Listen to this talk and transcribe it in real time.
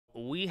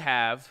we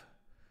have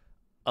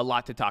a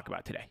lot to talk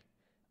about today.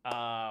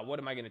 What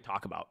am I going to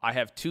talk about? I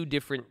have two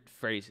different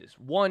phrases.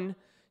 One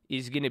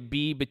is going to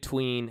be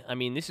between,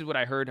 this is what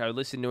I heard. I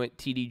listened to it,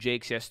 TD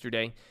Jakes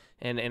yesterday,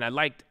 and I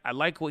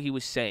liked what he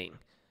was saying,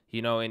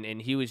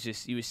 and he was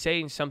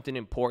saying something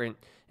important,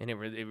 and it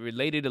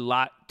related a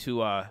lot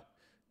to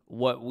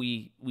what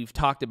we've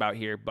talked about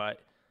here, but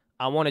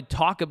I want to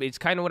talk about, it's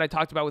kind of what I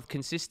talked about with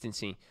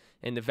consistency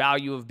and the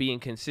value of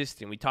being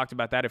consistent. We talked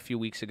about that a few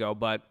weeks ago,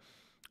 but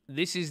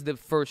this is the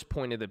first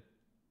point of the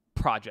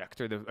project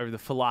or the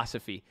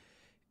philosophy.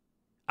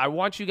 I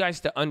want you guys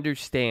to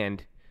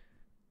understand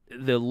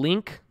the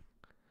link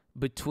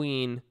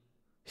between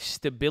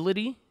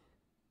stability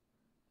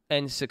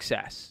and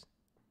success.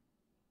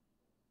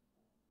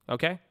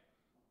 Okay?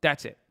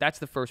 That's it. That's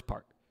the first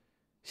part.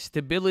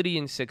 Stability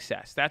and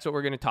success. That's what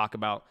we're going to talk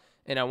about.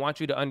 And I want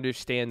you to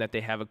understand that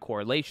they have a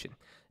correlation.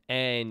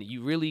 And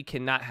you really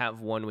cannot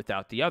have one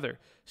without the other.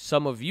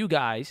 Some of you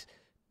guys,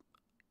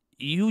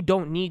 you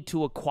don't need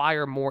to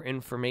acquire more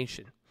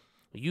information.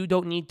 You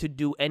don't need to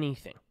do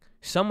anything.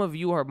 Some of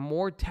you are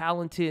more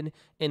talented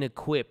and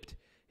equipped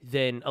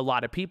than a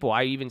lot of people.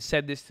 I even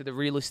said this to the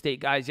real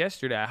estate guys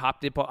yesterday. I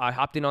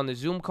hopped in on the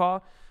Zoom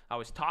call. I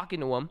was talking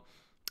to them,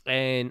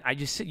 and I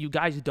just said, you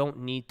guys don't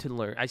need to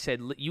learn. I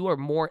said, you are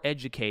more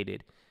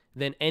educated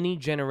than any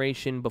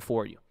generation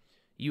before you.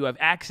 You have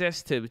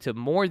access to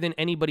more than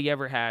anybody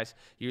ever has.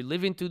 You're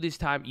living through this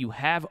time. You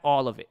have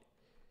all of it.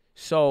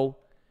 So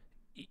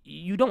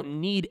you don't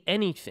need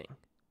anything.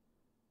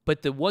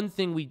 But the one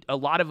thing a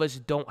lot of us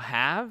don't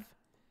have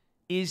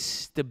is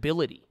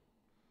stability.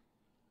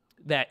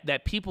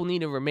 That people need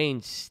to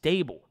remain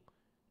stable.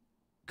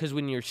 Because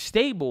when you're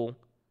stable,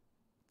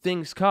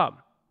 things come.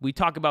 We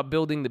talk about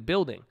building the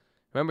building.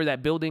 Remember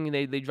that building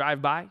they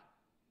drive by?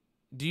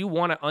 Do you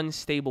want an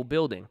unstable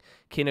building?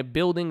 Can a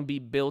building be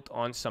built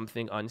on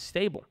something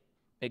unstable?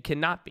 It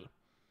cannot be.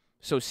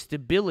 So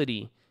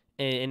stability,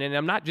 and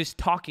I'm not just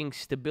talking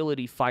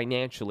stability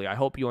financially. I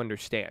hope you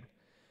understand.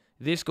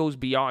 This goes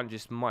beyond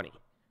just money.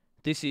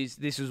 This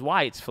is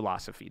why it's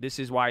philosophy. This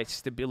is why it's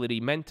stability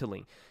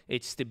mentally.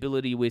 It's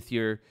stability with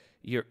your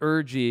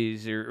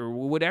urges or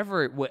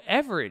whatever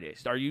it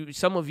is.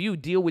 Some of you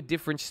deal with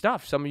different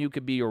stuff. Some of you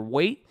could be your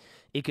weight.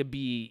 It could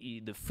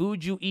be the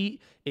food you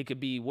eat. It could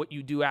be what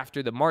you do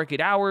after the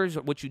market hours,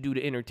 what you do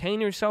to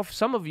entertain yourself.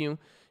 Some of you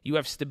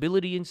have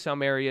stability in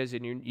some areas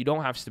and you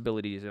don't have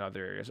stability in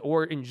other areas.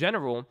 Or in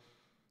general,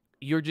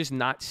 you're just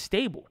not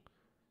stable.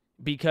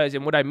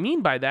 And what I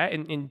mean by that,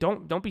 and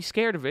don't be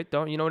scared of it.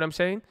 You know what I'm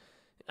saying?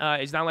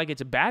 It's not like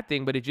it's a bad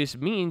thing, but it just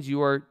means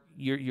you're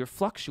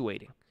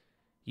fluctuating.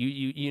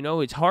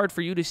 It's hard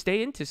for you to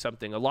stay into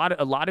something. A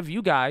lot of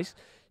you guys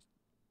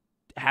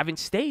haven't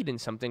stayed in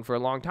something for a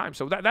long time.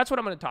 So that's what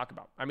I'm going to talk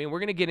about. We're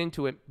going to get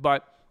into it,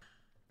 but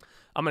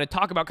I'm going to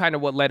talk about kind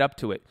of what led up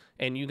to it.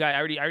 And you guys, I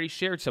already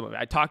shared some of it.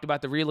 I talked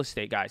about the real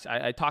estate guys.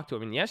 I talked to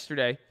them, and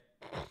yesterday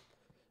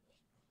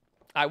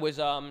I was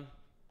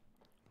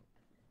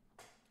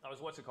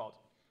what's it called?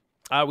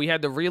 We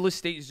had the real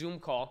estate Zoom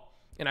call,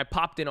 and I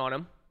popped in on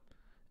them,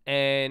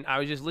 and I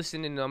was just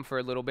listening to them for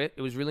a little bit.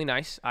 It was really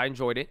nice. I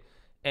enjoyed it,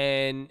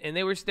 and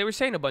they were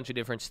saying a bunch of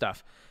different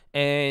stuff.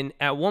 And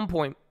at one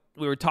point,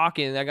 we were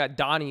talking, and I got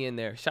Donnie in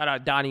there. Shout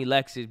out Donnie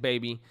Lexus,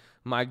 baby,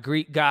 my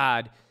Greek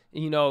god.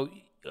 We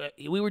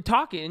were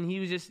talking, and he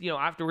was just,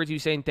 afterwards he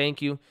was saying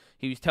thank you.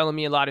 He was telling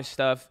me a lot of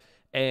stuff,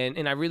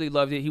 and I really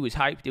loved it. He was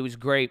hyped. It was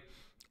great.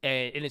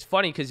 And it's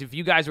funny because if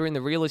you guys were in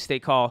the real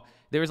estate call,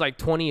 there was like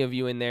 20 of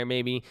you in there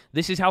maybe.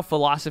 This is how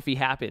philosophy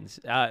happens.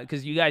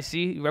 Because you guys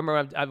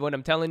remember what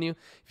I'm telling you?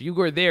 If you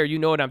were there, you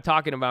know what I'm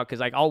talking about.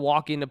 Because I'll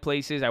walk into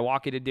places. I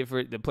walk into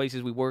the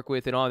places we work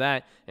with and all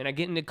that. And I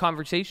get into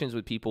conversations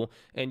with people.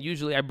 And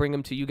usually I bring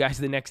them to you guys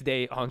the next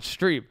day on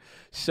stream.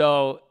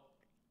 So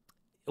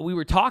we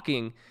were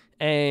talking,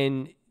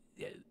 and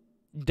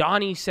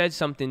Donnie said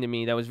something to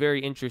me that was very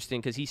interesting.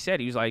 Because he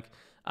was like,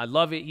 I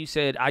love it. He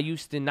said, I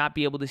used to not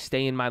be able to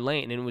stay in my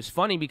lane. And it was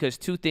funny because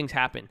two things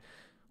happened.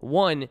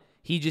 One,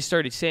 he just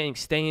started saying,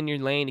 stay in your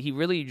lane. He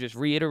really just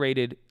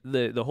reiterated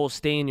the whole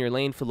stay in your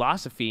lane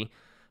philosophy.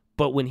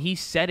 But when he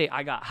said it,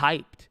 I got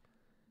hyped.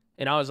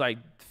 And I was like,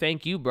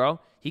 thank you,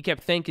 bro. He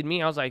kept thanking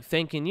me. I was like,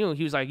 thanking you.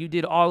 He was like, you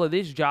did all of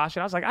this, Josh.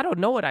 And I was like, I don't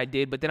know what I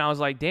did. But then I was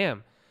like,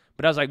 damn.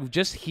 But I was like,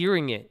 just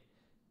hearing it,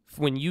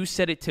 when you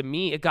said it to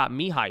me, it got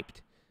me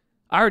hyped.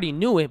 I already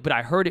knew it, but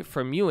I heard it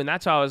from you. And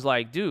that's how I was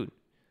like, dude,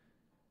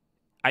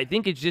 I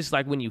think it's just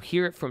like when you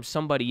hear it from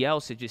somebody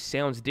else, it just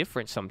sounds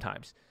different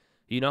sometimes.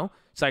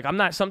 It's like I'm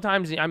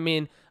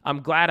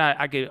glad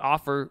I could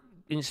offer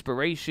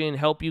inspiration,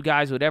 help you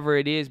guys, whatever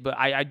it is. But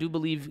I do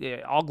believe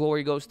all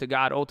glory goes to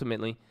God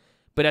ultimately.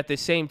 But at the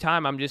same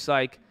time, I'm just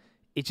like,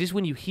 it's just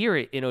when you hear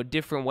it in a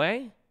different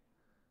way,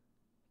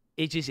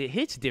 it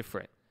hits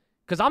different.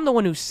 Because I'm the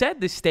one who said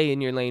the stay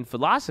in your lane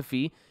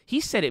philosophy. He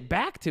said it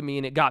back to me,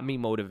 and it got me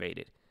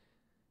motivated.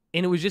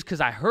 And it was just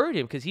because I heard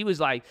him, because he was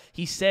like,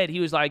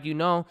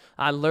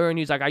 I learned,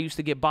 he was like, I used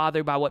to get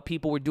bothered by what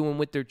people were doing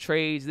with their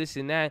trades, this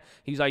and that.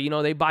 He's like,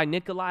 they buy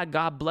Nikolai,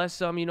 God bless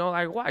them,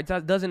 like, why?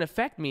 It doesn't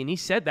affect me. And he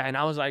said that, and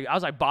I was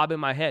like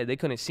bobbing my head. They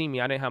couldn't see me.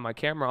 I didn't have my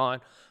camera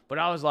on. But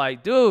I was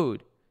like,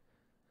 dude,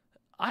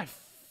 I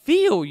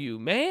feel you,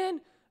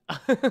 man.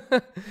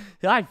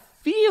 I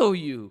feel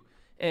you.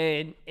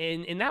 And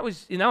that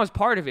was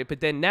part of it.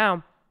 But then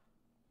now,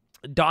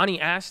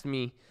 Donnie asked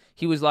me,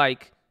 he was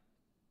like,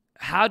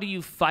 how do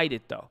you fight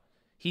it though?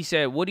 He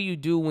said, what do you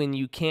do when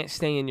you can't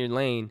stay in your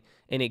lane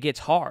and it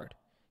gets hard?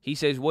 He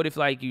says, what if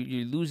like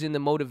you're losing the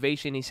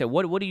motivation? He said,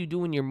 what do you do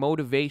when your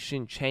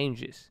motivation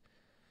changes?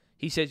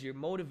 He says, your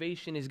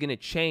motivation is going to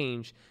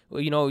change.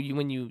 Well,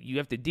 when you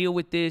have to deal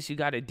with this, you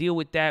got to deal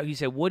with that. He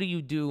said, what do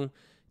you do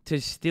to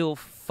still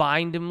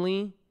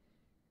finally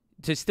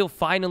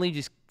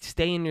just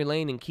stay in your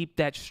lane and keep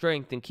that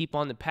strength and keep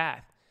on the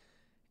path?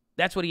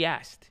 That's what he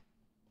asked.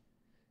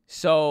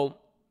 So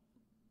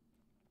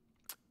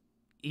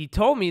he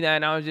told me that,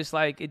 and I was just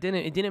like, it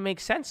didn't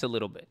make sense a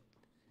little bit.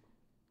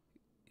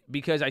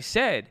 Because I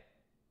said,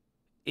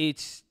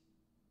 it's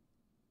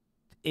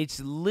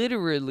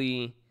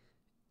literally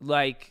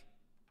like,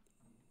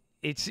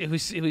 it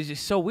was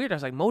just so weird. I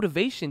was like,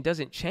 motivation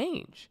doesn't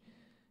change.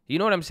 You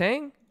know what I'm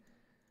saying?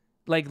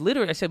 Like,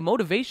 literally, I said,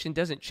 motivation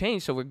doesn't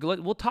change. So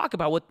we'll talk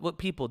about what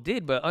people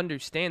did, but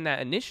understand that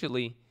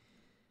initially,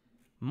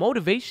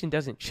 motivation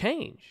doesn't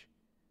change.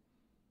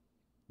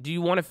 Do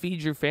you want to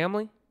feed your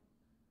family?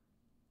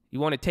 You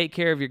want to take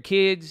care of your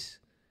kids?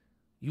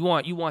 You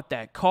want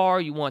that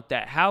car? You want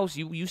that house?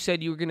 You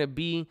said you were going to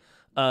be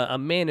a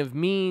man of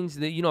means.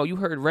 That you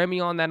heard Remy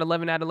on that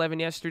 11 out of 11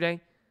 yesterday.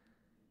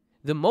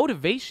 The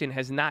motivation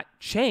has not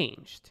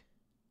changed,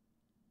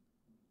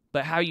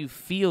 but how you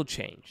feel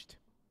changed.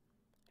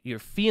 Your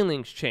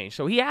feelings changed.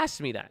 So he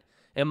asked me that,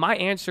 and my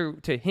answer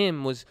to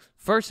him was,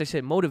 first I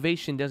said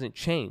motivation doesn't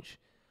change.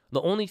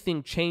 The only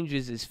thing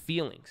changes is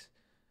feelings,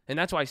 and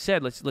that's why I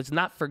said let's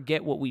not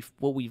forget what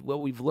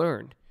we've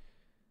learned.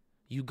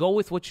 You go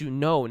with what you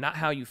know, not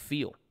how you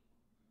feel.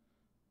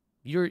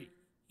 Your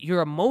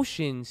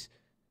emotions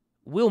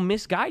will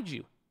misguide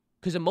you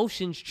because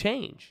emotions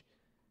change.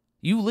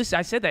 You listen.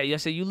 I said that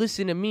yesterday. You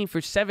listen to me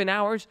for 7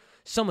 hours.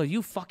 Some of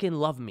you fucking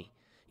love me.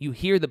 You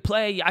hear the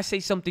play. I say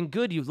something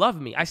good. You love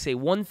me. I say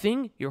one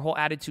thing. Your whole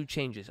attitude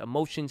changes.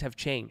 Emotions have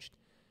changed.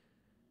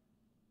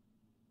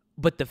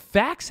 But the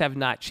facts have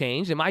not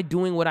changed. Am I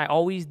doing what I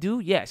always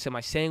do? Yes. Am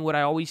I saying what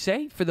I always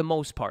say? For the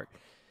most part.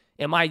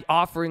 Am I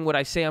offering what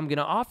I say I'm going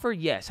to offer?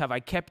 Yes. Have I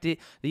kept it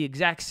the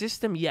exact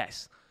system?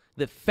 Yes.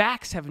 The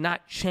facts have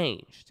not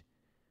changed,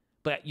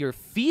 but your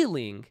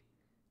feeling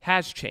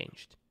has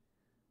changed.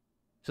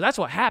 So that's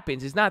what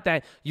happens. It's not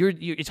that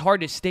it's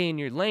hard to stay in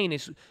your lane.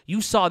 It's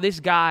you saw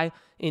this guy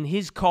in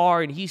his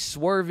car and he's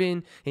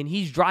swerving and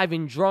he's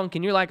driving drunk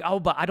and you're like, oh,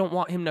 but I don't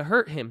want him to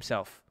hurt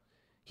himself.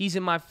 He's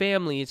in my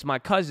family. It's my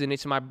cousin.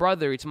 It's my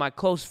brother. It's my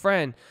close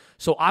friend.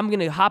 So I'm going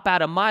to hop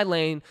out of my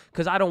lane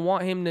because I don't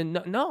want him to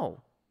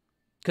know.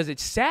 Because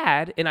it's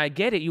sad, and I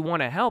get it, you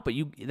want to help, but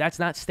that's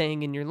not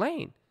staying in your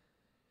lane.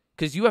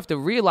 Because you have to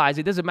realize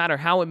it doesn't matter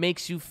how it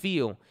makes you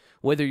feel,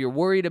 whether you're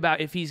worried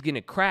about if he's going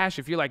to crash,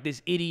 if you're like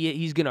this idiot,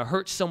 he's going to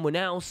hurt someone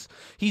else,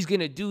 he's going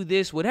to do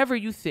this, whatever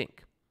you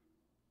think.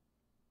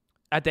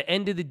 At the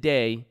end of the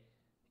day,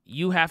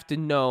 you have to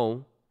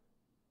know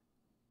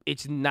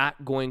it's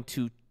not going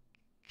to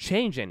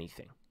change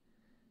anything.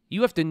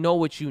 You have to know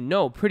what you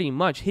know. Pretty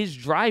much, his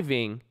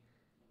driving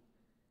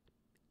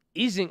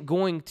isn't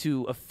going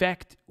to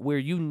affect where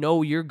you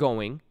know you're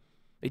going.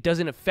 It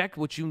doesn't affect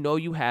what you know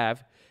you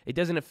have. It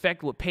doesn't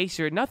affect what pace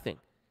you're, nothing.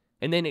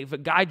 And then if a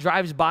guy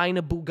drives by in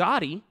a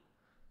Bugatti,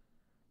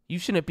 you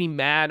shouldn't be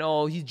mad.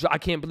 Oh, I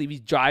can't believe he's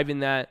driving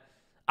that.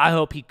 I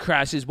hope he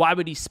crashes. Why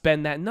would he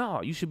spend that?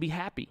 No, you should be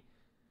happy.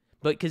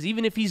 But because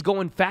even if he's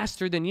going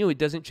faster than you, it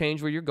doesn't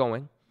change where you're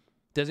going.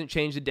 It doesn't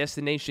change the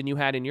destination you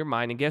had in your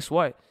mind. And guess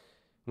what?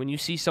 When you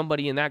see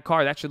somebody in that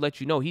car, that should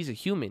let you know he's a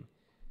human.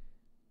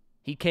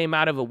 He came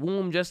out of a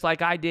womb just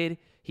like I did.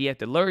 He had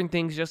to learn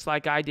things just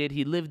like I did.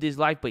 He lived his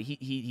life, but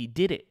he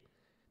did it.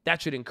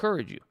 That should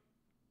encourage you.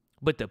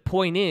 But the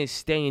point is,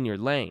 stay in your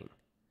lane.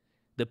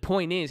 The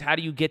point is, how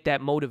do you get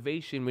that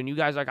motivation when you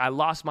guys are like, I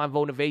lost my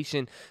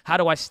motivation. How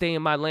do I stay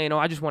in my lane? Oh,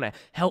 I just want to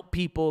help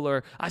people,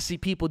 or I see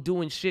people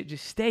doing shit.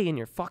 Just stay in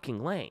your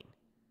fucking lane.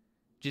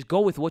 Just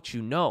go with what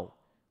you know.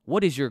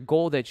 What is your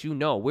goal that you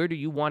know? Where do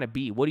you want to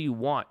be? What do you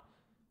want?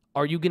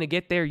 Are you going to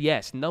get there?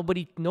 Yes.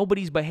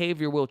 Nobody's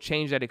behavior will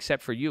change that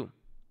except for you.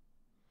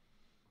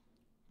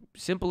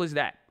 Simple as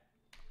that.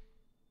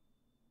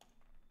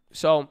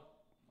 So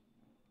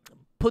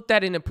put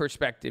that into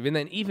perspective. And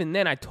then even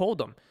then I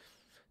told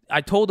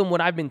him what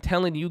I've been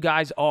telling you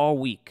guys all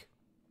week.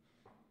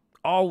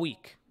 All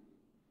week.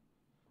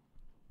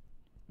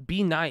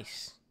 Be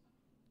nice.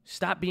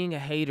 Stop being a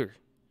hater.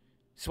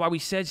 That's why we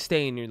said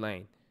stay in your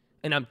lane.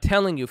 And I'm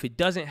telling you, if it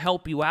doesn't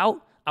help you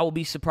out, I will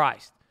be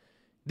surprised.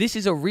 This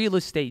is a real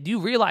estate. Do you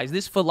realize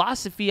this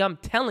philosophy I'm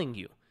telling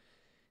you?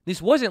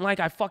 This wasn't like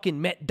I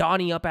fucking met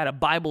Donnie up at a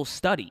Bible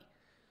study.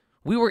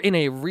 We were in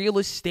a real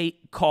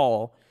estate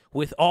call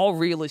with all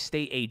real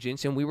estate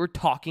agents, and we were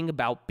talking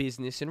about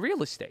business and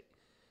real estate.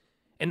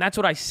 And that's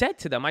what I said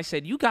to them. I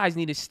said, you guys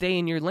need to stay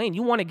in your lane.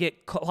 You want to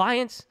get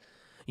clients?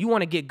 You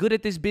want to get good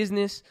at this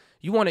business?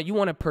 You want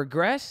to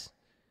progress?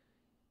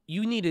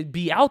 You need to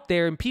be out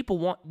there,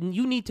 and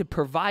you need to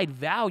provide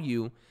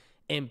value,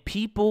 and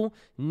people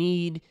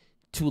need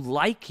to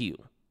like you.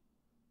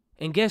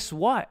 And guess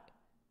what?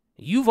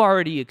 You've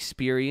already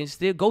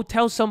experienced it. Go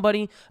tell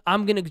somebody,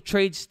 I'm going to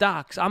trade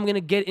stocks. I'm going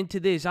to get into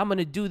this. I'm going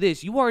to do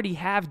this. You already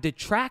have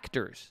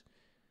detractors.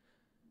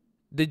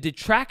 The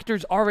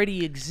detractors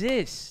already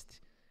exist.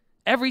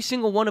 Every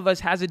single one of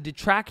us has a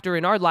detractor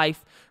in our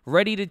life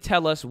ready to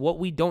tell us what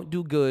we don't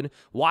do good,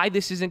 why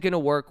this isn't going to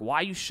work, why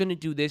you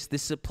shouldn't do this. The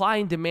supply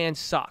and demand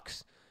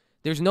sucks.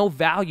 There's no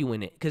value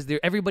in it because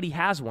everybody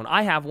has one.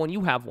 I have one.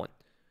 You have one.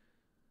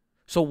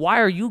 So why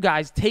are you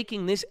guys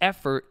taking this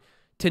effort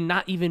to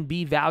not even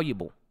be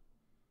valuable?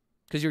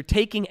 Because you're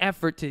taking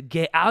effort to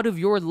get out of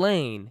your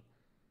lane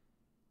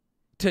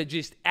to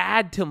just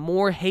add to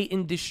more hate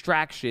and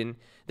distraction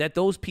that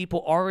those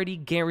people already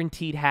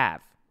guaranteed have.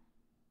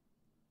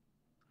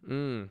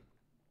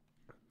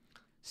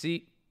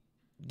 See,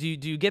 do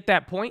you get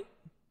that point?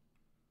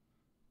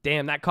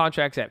 Damn, that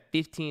contract's at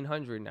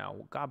 1,500 now.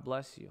 Well, God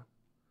bless you.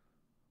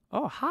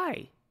 Oh,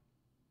 hi.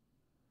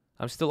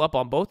 I'm still up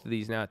on both of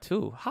these now,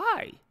 too.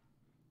 Hi.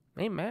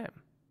 Amen.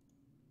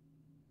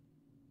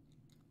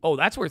 Oh,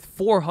 that's worth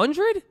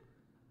 400?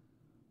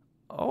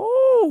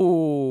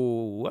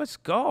 Oh, let's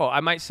go.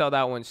 I might sell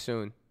that one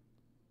soon.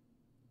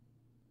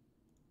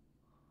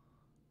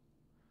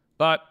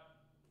 But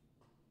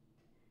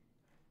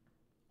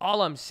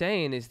all I'm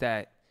saying is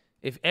that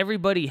if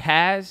everybody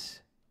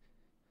has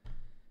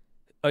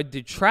a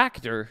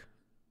detractor,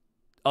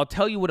 I'll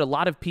tell you what a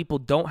lot of people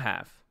don't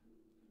have.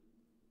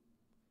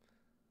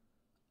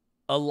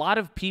 A lot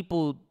of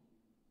people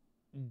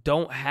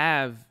don't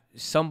have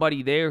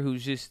somebody there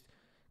who's just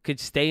could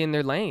stay in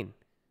their lane.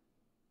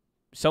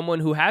 Someone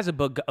who has a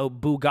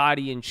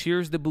Bugatti and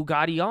cheers the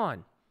Bugatti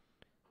on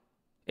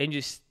and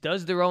just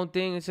does their own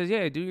thing and says,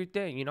 yeah, do your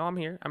thing. You know, I'm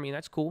here. I mean,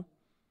 that's cool.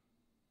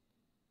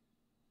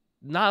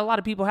 Not a lot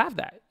of people have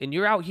that. And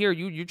you're out here,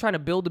 you're trying to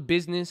build a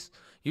business.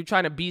 You're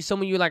trying to be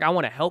someone you're like, I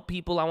want to help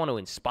people. I want to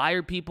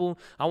inspire people.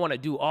 You want to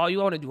do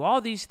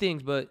all these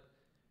things, but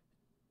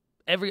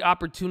every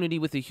opportunity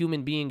with a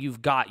human being you've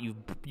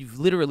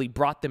literally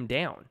brought them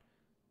down.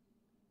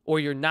 Or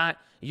you're not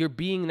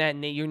listening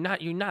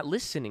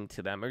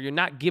to them, or you're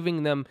not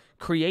giving them,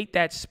 create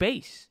that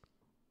space.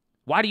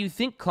 Why do you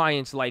think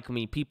clients like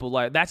me? People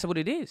like, that's what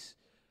it is.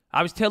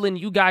 I was telling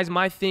you guys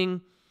my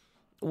thing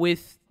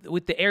with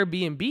the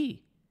Airbnb.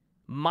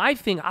 My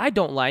thing I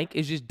don't like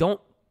is just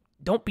don't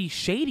be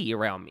shady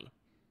around me.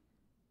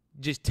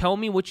 Just tell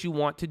me what you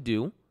want to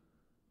do,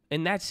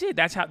 and that's it.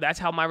 That's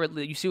how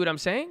you see what I'm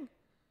saying?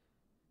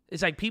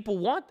 It's like people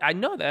want, I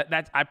know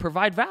that I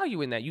provide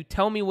value in that. You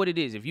tell me what it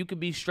is. If you could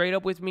be straight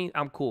up with me,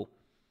 I'm cool.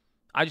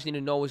 I just need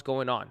to know what's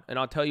going on, and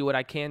I'll tell you what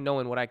I can know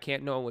and what I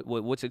can't know,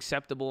 what's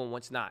acceptable and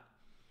what's not.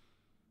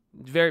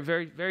 It's very,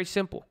 very, very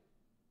simple.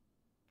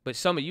 But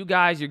some of you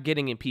guys, you're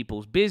getting in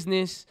people's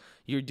business.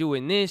 You're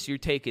doing this. You're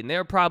taking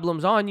their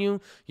problems on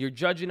you. You're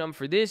judging them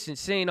for this and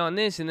saying on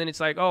this. And then it's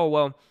like, oh,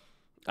 well,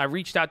 I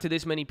reached out to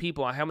this many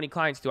people. How many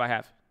clients do I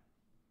have?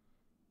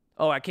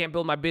 Oh, I can't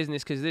build my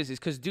business because this is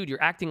because, dude,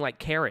 you're acting like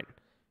Karen.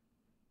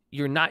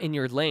 You're not in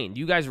your lane. Do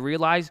you guys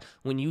realize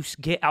when you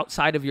get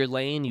outside of your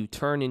lane, you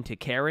turn into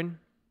Karen?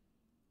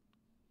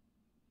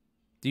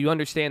 Do you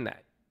understand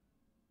that?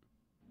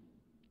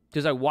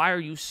 Because like, why are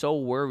you so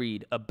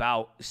worried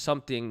about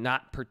something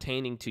not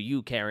pertaining to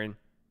you, Karen?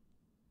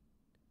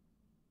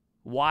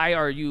 Why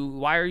are you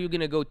going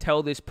to go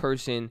tell this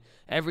person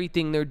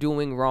everything they're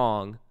doing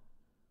wrong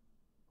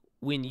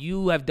when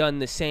you have done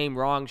the same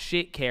wrong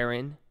shit,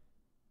 Karen?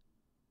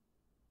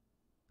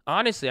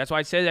 Honestly, that's why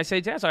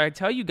I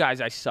tell you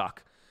guys I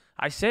suck.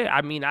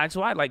 That's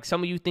why, like,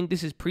 some of you think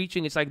this is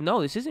preaching. It's like,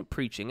 no, this isn't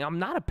preaching. I'm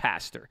not a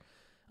pastor.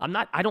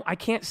 I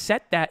can't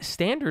set that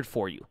standard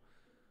for you.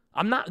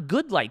 I'm not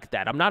good like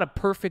that. I'm not a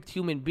perfect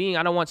human being.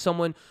 I don't want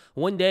someone,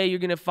 one day you're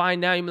going to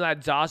find out, you're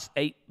like, Josh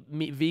ate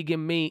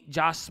vegan meat,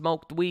 Josh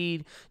smoked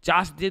weed,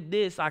 Josh did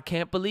this, I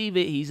can't believe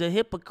it, he's a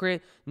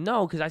hypocrite.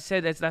 No, because I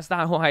said that's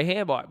not who I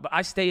am, but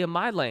I stay in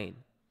my lane.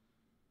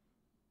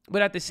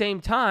 But at the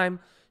same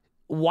time,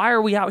 why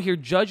are we out here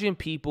judging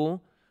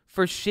people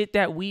for shit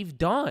that we've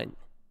done?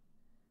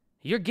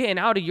 You're getting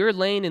out of your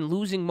lane and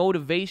losing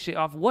motivation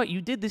off what?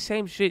 You did the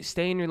same shit,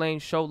 stay in your lane,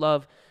 show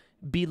love,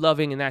 be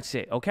loving, and that's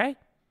it, okay?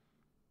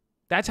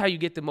 That's how you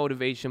get the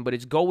motivation, but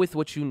it's go with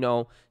what you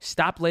know.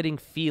 Stop letting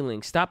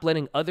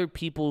other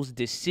people's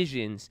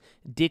decisions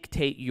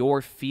dictate your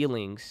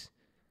feelings,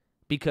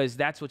 because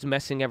that's what's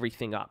messing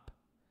everything up.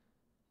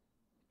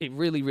 It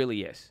really,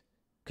 really is.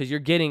 Because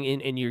you're getting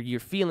in and you're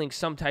feeling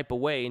some type of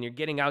way and you're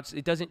getting out.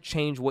 It doesn't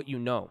change what you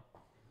know.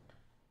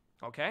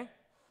 Okay?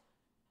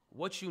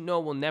 What you know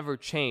will never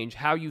change.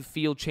 How you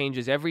feel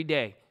changes every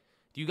day.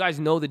 Do you guys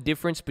know the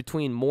difference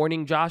between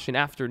morning Josh and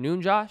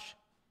afternoon Josh?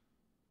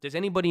 Does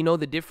anybody know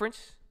the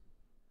difference?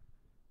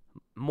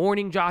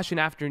 Morning Josh and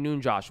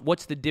afternoon Josh.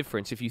 What's the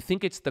difference? If you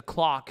think it's the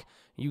clock,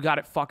 you got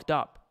it fucked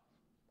up.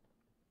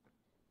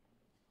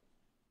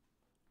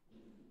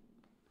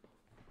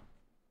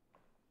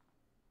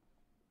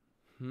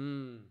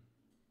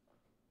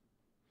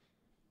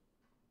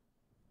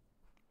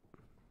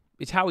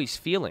 It's how he's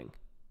feeling.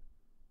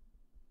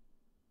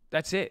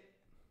 That's it.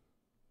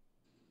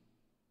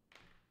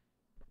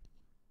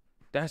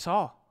 That's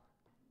all.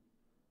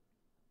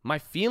 My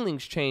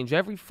feelings change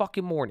every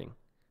fucking morning,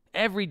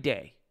 every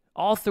day,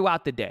 all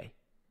throughout the day.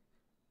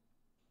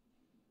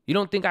 You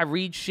don't think I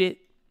read shit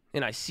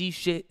and I see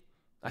shit?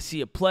 I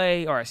see a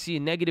play or I see a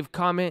negative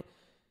comment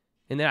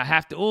and then I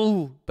have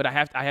to, but I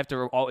have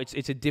to,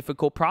 it's a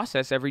difficult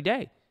process every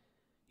day.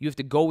 You have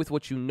to go with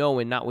what you know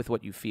and not with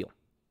what you feel.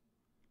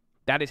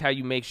 That is how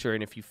you make sure.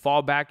 And if you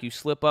fall back, you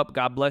slip up,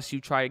 God bless you,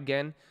 try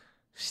again.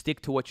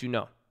 Stick to what you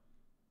know.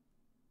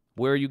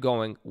 Where are you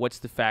going? What's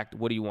the fact?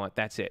 What do you want?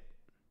 That's it.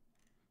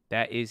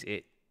 That is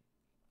it.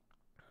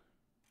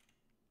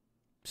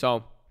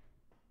 So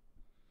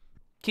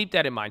keep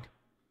that in mind.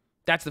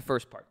 That's the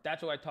first part.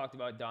 That's what I talked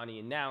about, Donnie.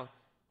 And now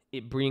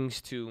it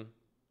brings to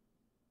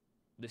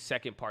the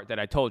second part that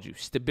I told you,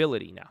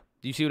 stability now.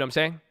 Do you see what I'm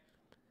saying?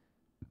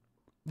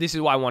 This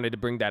is why I wanted to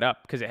bring that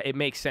up, because it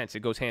makes sense. It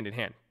goes hand in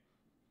hand.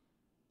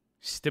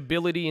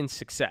 Stability and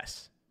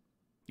success.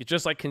 It's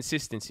just like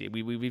consistency.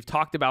 We've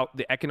talked about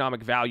the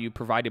economic value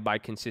provided by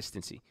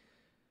consistency.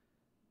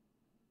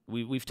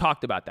 We've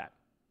talked about that.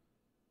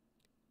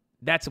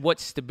 That's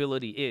what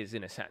stability is,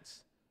 in a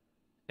sense.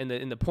 And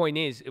the point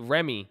is,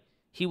 Remy,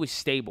 he was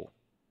stable.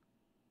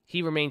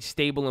 He remained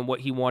stable in what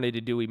he wanted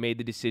to do. He made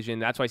the decision.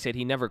 That's why I said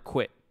he never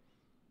quit.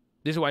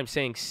 This is why I'm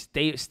saying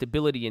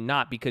stability and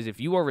not, because if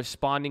you are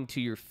responding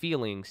to your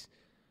feelings,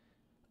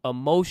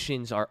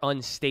 emotions are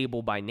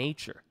unstable by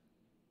nature.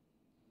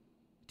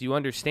 Do you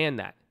understand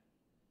that?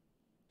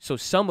 So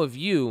some of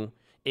you,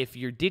 if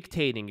you're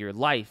dictating your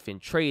life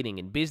and trading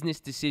and business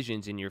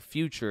decisions in your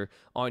future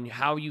on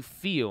how you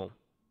feel,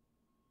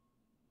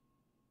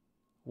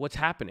 what's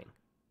happening?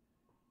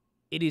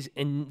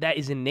 That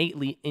is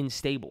innately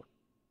unstable.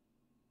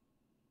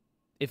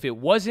 If it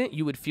wasn't,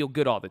 you would feel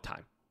good all the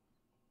time.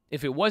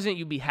 If it wasn't,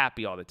 you'd be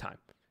happy all the time.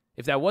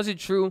 If that wasn't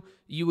true,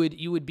 you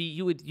would be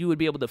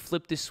able to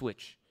flip the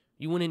switch.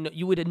 You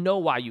would know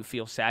why you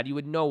feel sad. You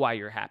would know why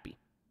you're happy.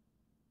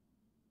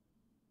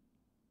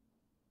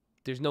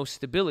 There's no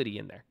stability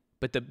in there.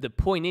 But the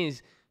point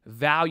is,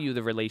 value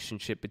the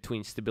relationship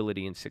between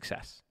stability and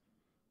success.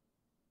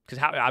 Because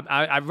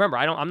I remember,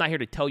 I'm not here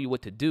to tell you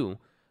what to do.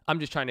 I'm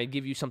just trying to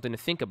give you something to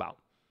think about.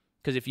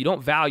 Because if you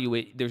don't value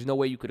it, there's no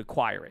way you could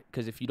acquire it.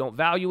 Because if you don't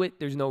value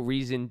it, there's no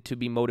reason to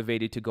be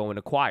motivated to go and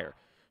acquire.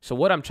 So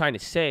what I'm trying to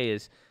say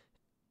is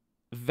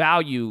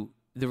value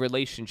the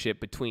relationship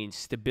between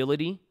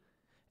stability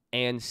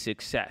and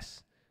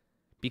success.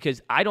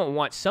 Because I don't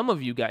want some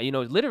of you guys,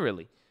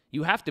 literally,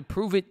 you have to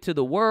prove it to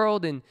the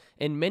world and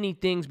many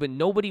things, but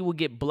nobody will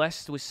get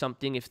blessed with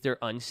something if they're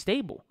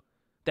unstable.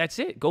 That's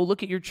it. Go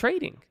look at your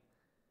trading.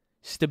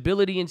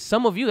 Stability, and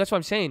some of you, that's what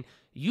I'm saying,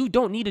 you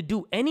don't need to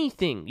do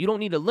anything. You don't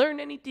need to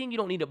learn anything. You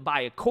don't need to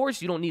buy a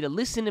course. You don't need to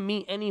listen to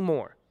me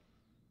anymore.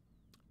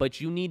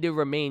 But you need to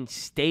remain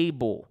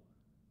stable.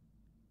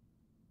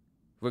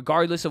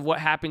 Regardless of what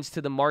happens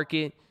to the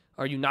market,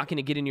 are you not going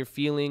to get in your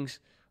feelings?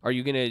 Are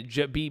you going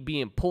to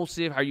be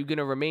impulsive? Are you going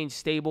to remain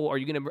stable? Are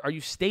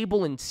you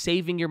stable in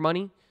saving your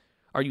money?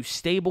 Are you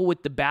stable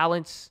with the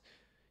balance?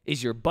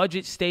 Is your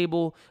budget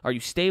stable? Are you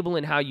stable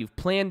in how you've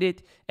planned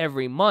it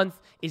every month?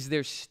 Is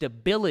there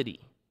stability?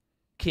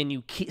 Can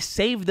you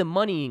save the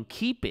money and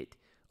keep it?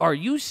 Are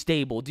you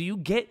stable? Do you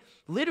get,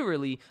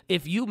 literally,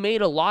 if you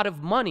made a lot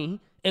of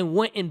money and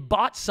went and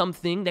bought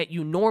something that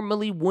you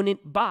normally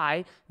wouldn't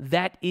buy,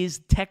 that is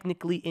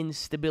technically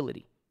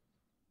instability.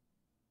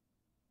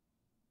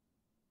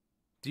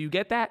 Do you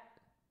get that?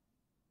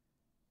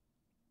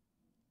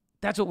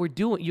 That's what we're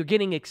doing. You're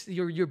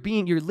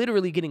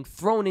literally getting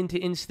thrown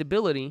into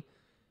instability.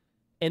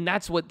 And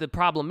that's what the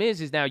problem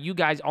is now you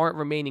guys aren't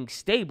remaining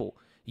stable.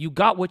 You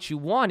got what you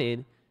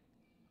wanted,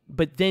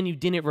 but then you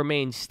didn't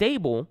remain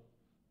stable.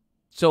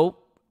 So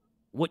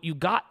what you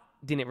got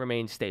didn't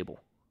remain stable.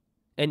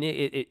 And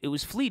it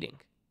was fleeting.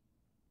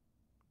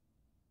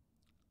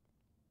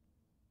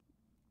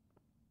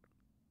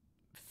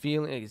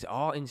 Feeling it's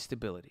all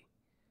instability.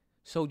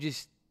 So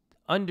just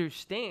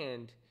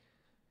understand,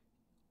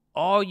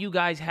 all you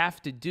guys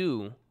have to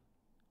do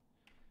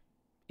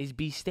is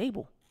be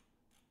stable.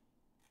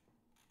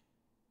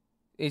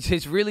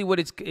 It's really what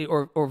it's,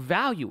 or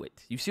value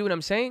it. You see what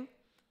I'm saying?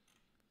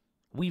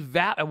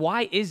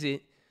 Why is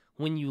it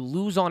when you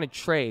lose on a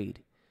trade,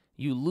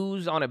 you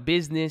lose on a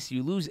business,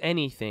 you lose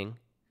anything,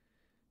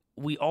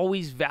 we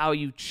always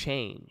value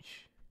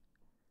change.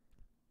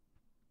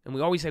 And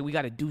we always say we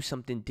got to do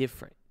something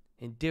different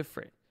and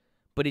different.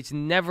 But it's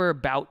never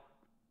about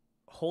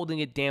holding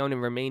it down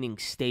and remaining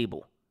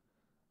stable.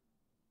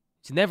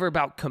 It's never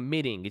about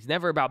committing. It's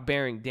never about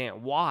bearing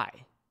down. Why?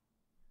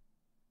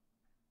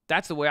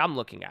 That's the way I'm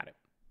looking at it.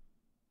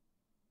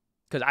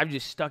 because I've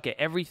just stuck at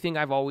everything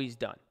I've always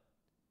done.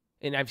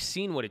 And I've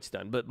seen what it's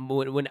done. But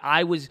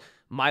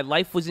my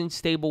life was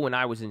unstable when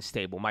I was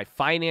unstable. My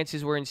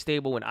finances were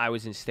unstable when I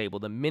was unstable.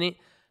 The minute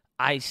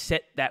I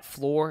set that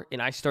floor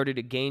and I started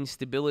to gain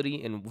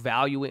stability and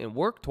value it and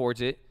work towards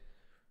it,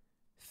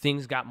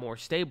 things got more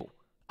stable.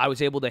 I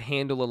was able to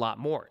handle a lot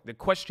more. The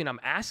question I'm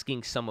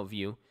asking some of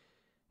you,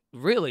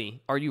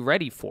 really, are you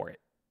ready for it?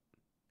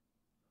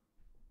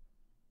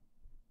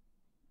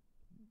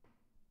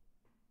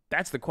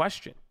 That's the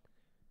question.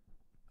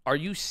 Are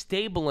you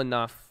stable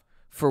enough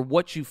for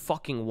what you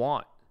fucking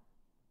want?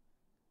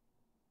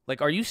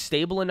 Like, are you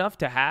stable enough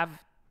to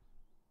have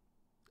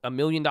 $1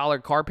 million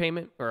car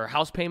payment or a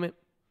house payment?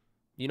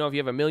 You know, if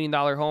you have $1 million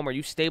home, are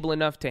you stable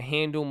enough to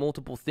handle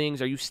multiple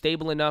things? Are you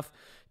stable enough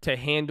to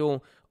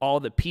handle all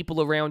the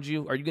people around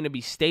you? Are you going to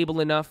be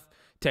stable enough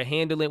to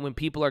handle it when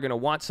people are going to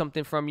want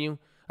something from you?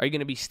 Are you going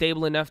to be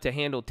stable enough to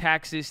handle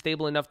taxes,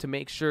 stable enough to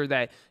make sure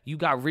that you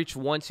got rich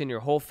once in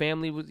your whole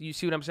family? You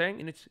see what I'm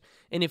saying?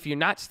 And if you're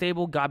not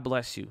stable, God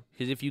bless you.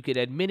 Because if you could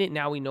admit it,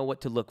 now we know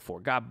what to look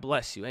for. God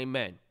bless you.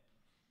 Amen.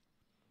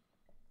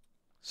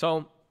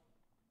 So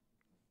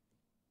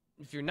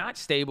if you're not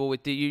stable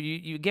with it,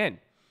 you again,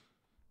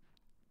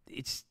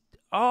 it's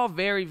all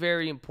very,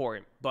 very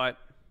important. But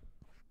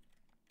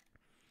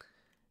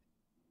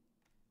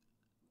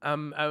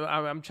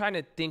I'm trying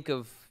to think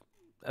of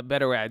a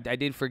better way. I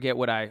did forget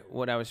what I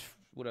was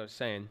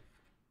saying.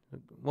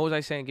 What was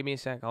I saying? Give me a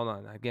sec. Hold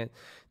on. Again,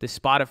 the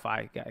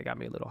Spotify guy got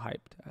me a little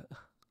hyped.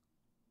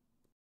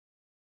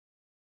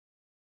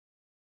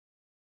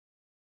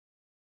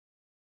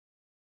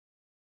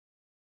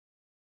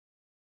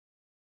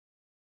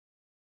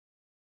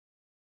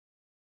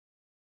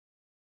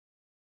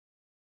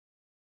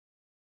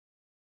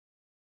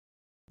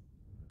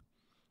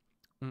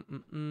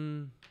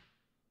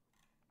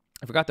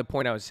 I forgot the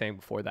point I was saying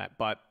before that,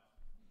 but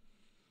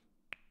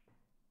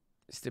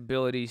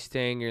stability,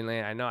 staying in your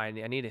lane. I know I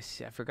need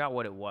to. I forgot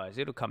what it was.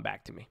 It'll come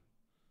back to me.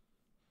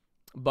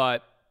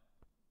 But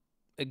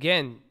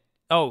again,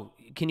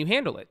 can you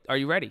handle it? Are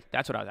you ready?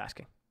 That's what I was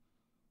asking.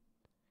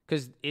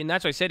 And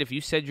that's what I said. If you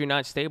said you're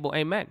not stable,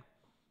 amen.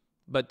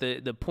 But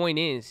the point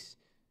is,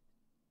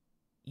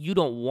 you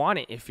don't want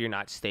it if you're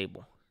not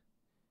stable.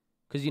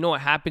 Because you know what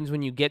happens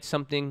when you get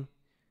something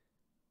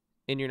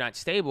and you're not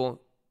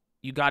stable?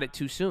 You got it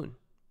too soon.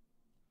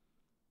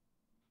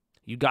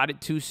 You got it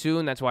too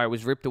soon. That's why it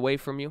was ripped away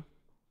from you.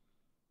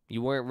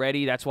 You weren't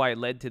ready. That's why it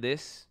led to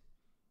this.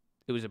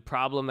 It was a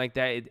problem like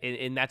that.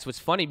 And that's what's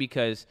funny,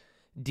 because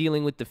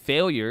dealing with the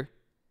failure,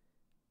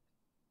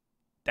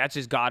 that's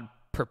just God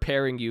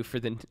preparing you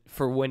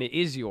for when it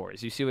is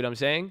yours. You see what I'm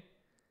saying?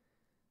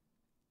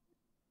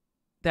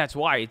 That's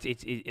why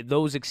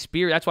those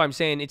experience. That's why I'm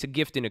saying it's a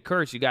gift and a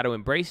curse. You got to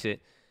embrace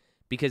it,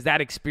 because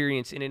that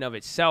experience in and of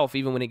itself,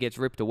 even when it gets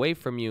ripped away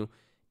from you,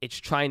 it's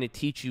trying to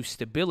teach you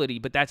stability.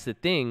 But that's the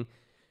thing.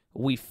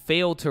 We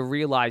fail to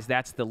realize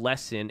that's the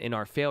lesson in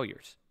our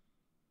failures.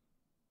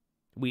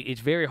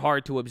 It's very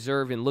hard to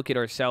observe and look at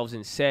ourselves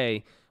and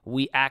say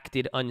we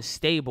acted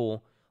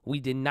unstable. We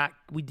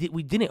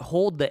didn't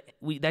hold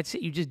that's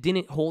it. You just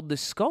didn't hold the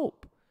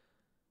scope.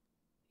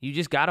 You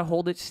just got to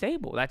hold it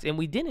stable. And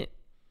we didn't.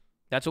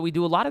 That's what we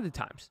do a lot of the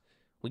times.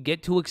 We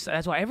get too excited.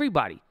 That's why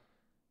everybody.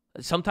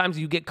 Sometimes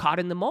you get caught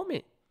in the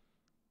moment.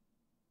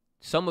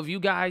 Some of you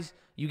guys,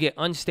 you get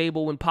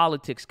unstable when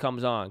politics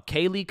comes on.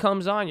 Kaylee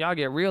comes on, y'all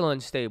get real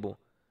unstable.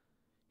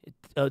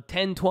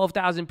 10,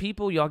 12,000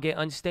 people, y'all get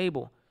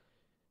unstable.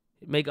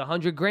 Make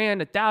 100 grand,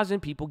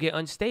 1,000 people get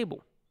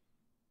unstable.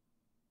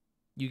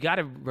 You got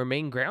to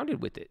remain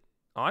grounded with it,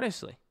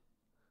 honestly.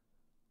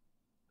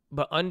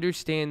 But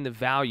understand the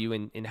value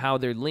and how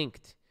they're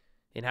linked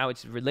and how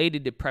it's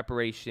related to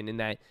preparation, and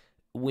that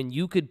when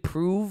you could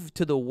prove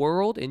to the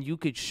world and you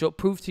could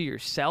prove to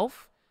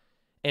yourself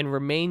and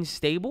remain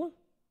stable,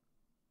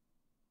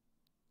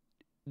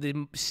 the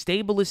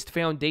stablest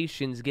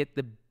foundations get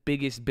the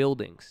biggest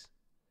buildings.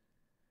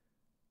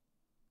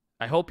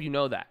 I hope you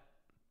know that.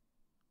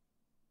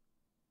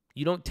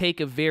 You don't take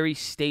a very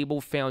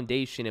stable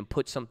foundation and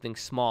put something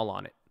small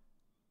on it.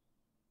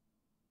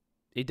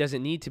 It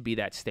doesn't need to be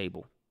that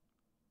stable.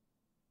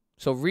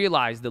 So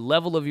realize the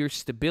level of your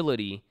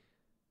stability,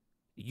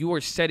 you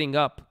are setting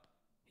up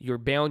your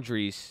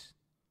boundaries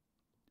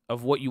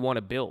of what you want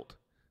to build.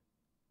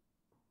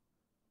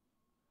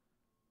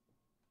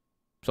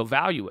 So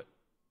value it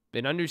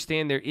and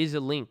understand there is a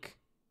link.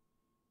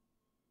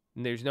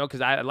 And there's no, because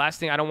last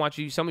thing I don't want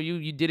you, some of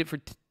you did it for,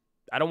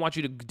 I don't want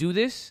you to do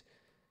this.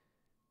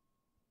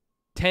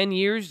 10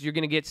 years, you're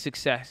going to get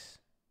success.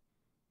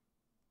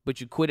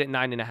 But you quit at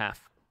 9.5.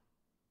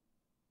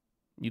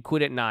 You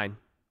quit at 9.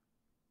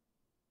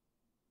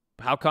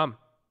 How come?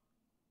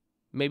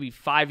 Maybe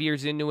 5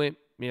 years into it,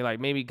 you're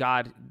like, maybe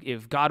God,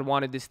 if God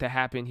wanted this to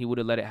happen, he would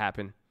have let it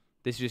happen.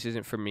 This just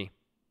isn't for me.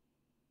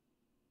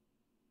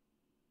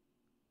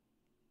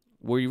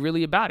 Were you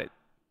really about it?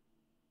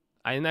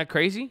 Isn't that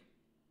crazy?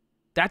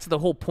 That's the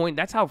whole point.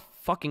 That's how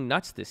fucking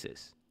nuts this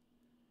is.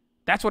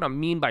 That's what I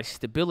mean by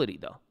stability,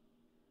 though.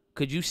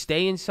 Could you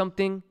stay in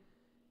something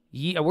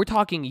We're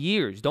talking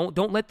years.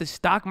 Don't let the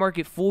stock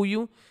market fool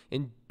you.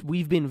 And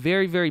we've been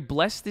very, very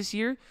blessed this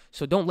year.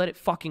 So don't let it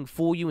fucking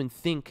fool you and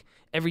think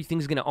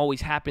everything's going to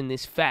always happen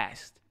this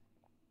fast.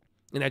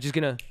 And that's just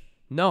going to,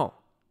 no.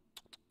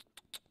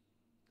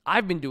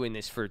 I've been doing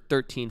this for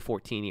 13,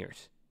 14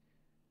 years.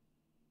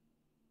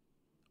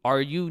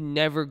 Are you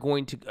never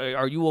going to,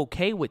 are you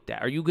okay with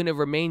that? Are you going to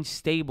remain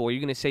stable? Are you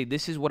going to say,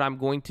 this is what I'm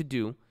going to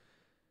do?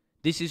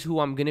 This is who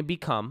I'm going to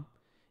become.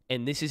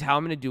 And this is how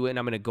I'm going to do it. And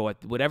I'm going to go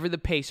at whatever the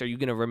pace. Are you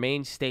going to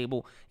remain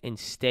stable and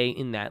stay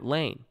in that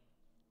lane?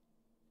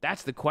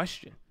 That's the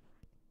question.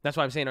 That's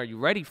why I'm saying, are you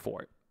ready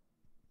for it?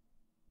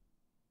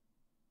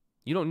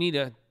 You don't need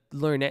to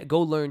learn that.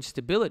 Go learn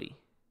stability.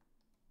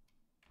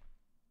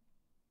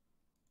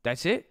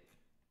 That's it.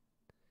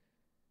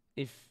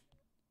 If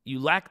you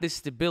lack this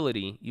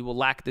stability, you will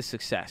lack the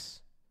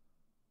success.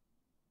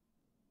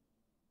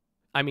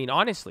 I mean,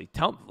 honestly,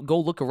 go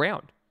look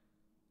around.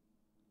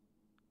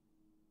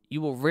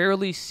 You will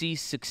rarely see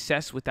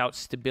success without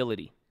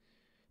stability.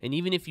 And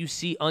even if you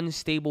see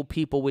unstable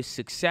people with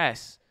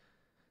success,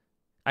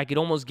 I could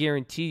almost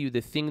guarantee you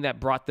the thing that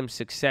brought them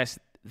success,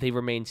 they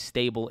remain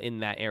stable in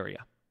that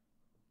area.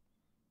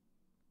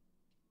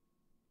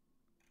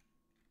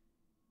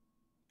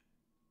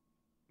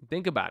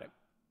 Think about it.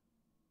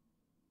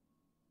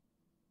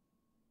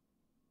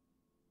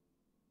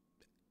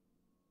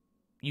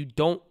 You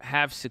don't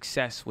have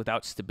success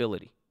without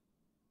stability.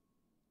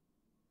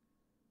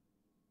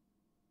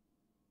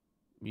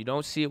 You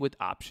don't see it with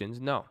options,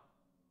 no.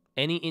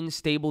 Any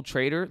unstable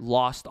trader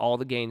lost all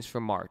the gains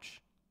from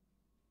March.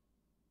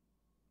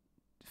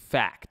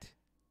 Fact.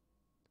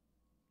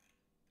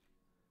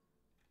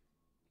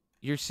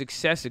 Your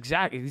success,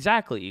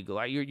 exactly,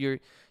 Eagle.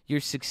 Your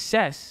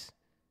success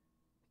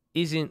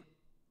isn't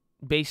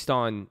based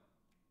on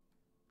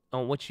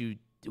what you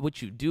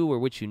do or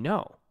what you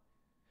know.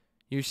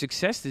 Your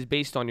success is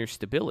based on your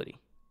stability.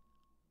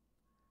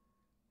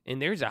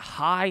 And there's a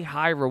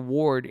high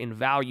reward and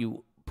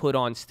value put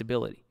on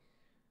stability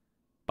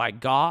by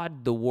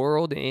God, the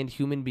world, and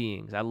human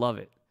beings. I love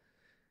it.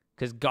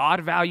 Because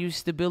God values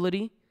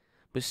stability,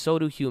 but so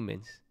do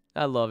humans.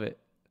 I love it.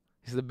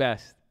 It's the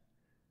best.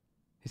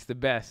 It's the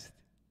best.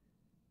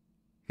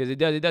 Because it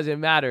doesn't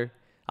matter.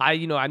 I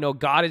know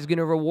God is going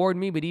to reward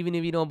me, but even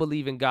if you don't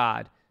believe in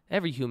God,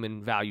 every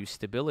human values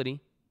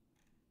stability.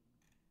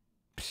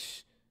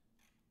 Psh,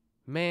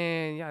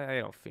 man, yeah, they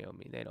don't feel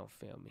me. They don't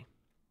feel me.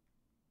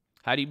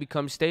 How do you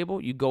become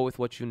stable? You go with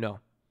what you know.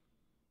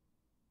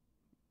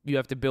 You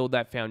have to build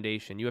that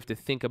foundation. You have to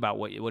think about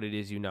what it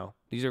is you know.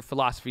 These are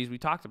philosophies we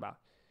talked about.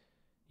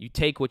 You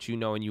take what you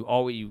know and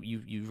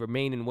you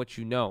remain in what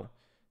you know.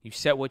 You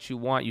set what you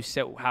want. You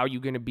set how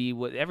you're going to be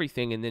with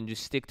everything, and then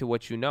just stick to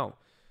what you know.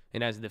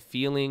 And as the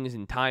feelings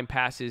and time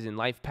passes and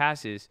life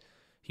passes,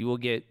 you will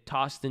get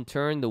tossed and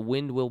turned. The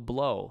wind will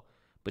blow.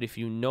 But if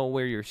you know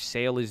where your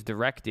sail is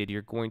directed,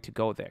 you're going to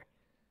go there.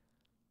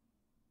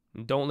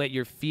 And don't let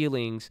your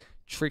feelings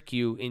trick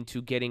you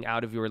into getting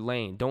out of your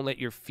lane. Don't let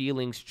your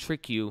feelings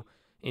trick you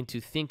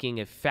into thinking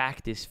a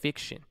fact is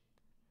fiction.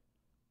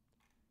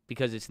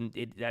 Because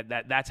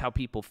that's how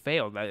people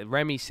fail.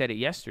 Remy said it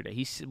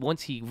yesterday.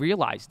 Once he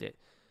realized it,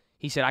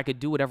 he said, I could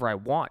do whatever I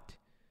want.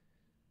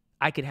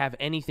 I could have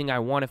anything I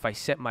want if I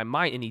set my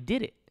mind, and he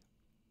did it.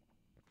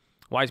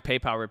 Why is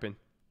PayPal ripping?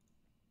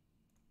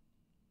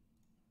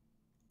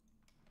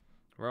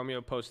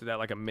 Romeo posted that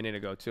like a minute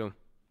ago, too.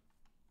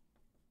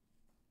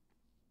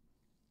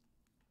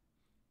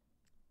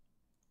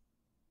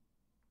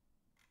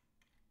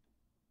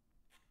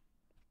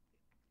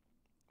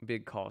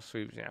 Big call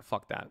sweeps. Yeah,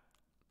 fuck that.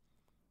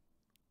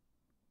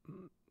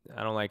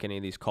 I don't like any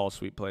of these call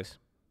sweep plays.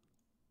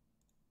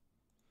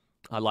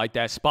 I like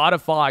that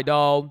Spotify,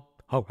 dog.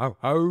 Ho, ho,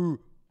 ho.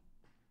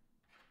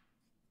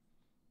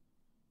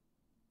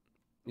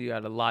 You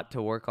got a lot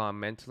to work on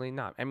mentally.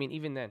 Not. I mean,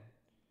 even then,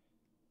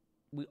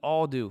 we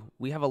all do.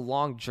 We have a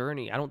long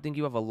journey. I don't think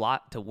you have a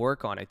lot to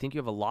work on. I think you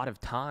have a lot of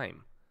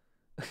time.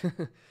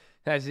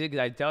 That's it.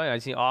 I tell you, I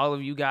see all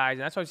of you guys.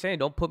 And that's what I'm saying.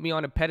 Don't put me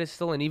on a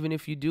pedestal. And even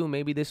if you do,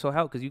 maybe this will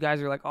help. Because you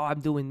guys are like, oh, I'm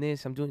doing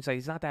this. I'm doing this. Like,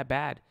 it's not that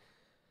bad.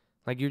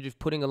 Like, you're just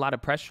putting a lot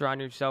of pressure on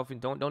yourself, and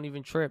don't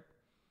even trip.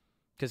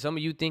 Because some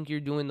of you think you're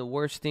doing the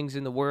worst things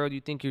in the world.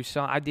 You think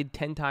I did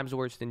 10 times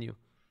worse than you.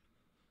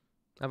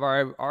 I've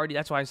already,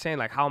 that's why I'm saying,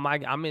 like,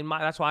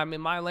 that's why I'm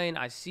in my lane.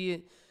 I see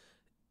it.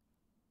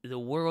 The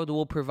world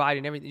will provide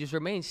and everything. Just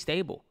remain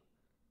stable.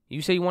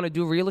 You say you want to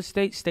do real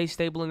estate, stay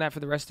stable in that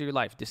for the rest of your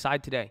life.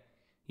 Decide today.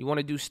 You want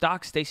to do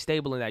stocks, stay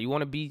stable in that. You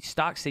want to be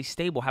stock, stay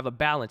stable. Have a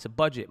balance, a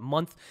budget.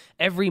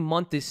 Every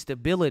month is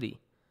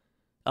stability.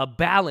 A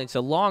balance,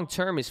 a long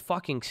term is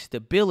fucking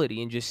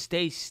stability, and just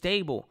stay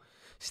stable.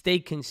 Stay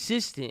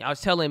consistent. I was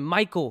telling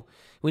Michael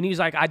when he was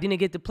like, I didn't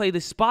get to play the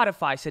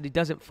Spotify, I said it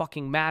doesn't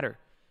fucking matter.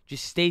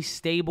 Just stay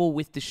stable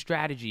with the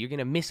strategy. You're going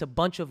to miss a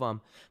bunch of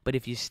them, but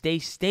if you stay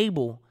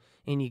stable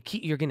and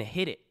you're going to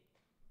hit it.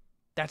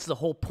 That's the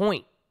whole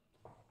point.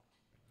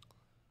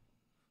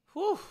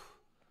 Whew.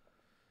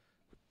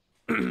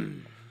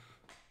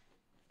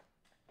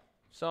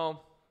 So,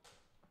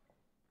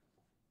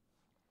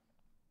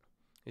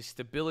 Is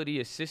stability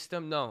a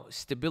system? No,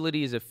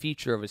 stability is a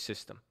feature of a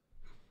system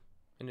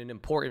and an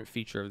important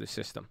feature of the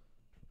system.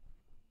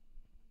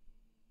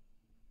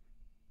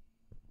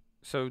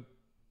 So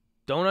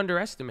don't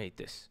underestimate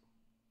this.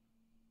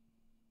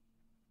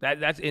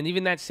 That's and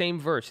even that same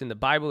verse in the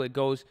Bible, it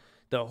goes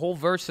the whole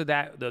verse of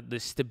that, the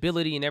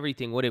stability and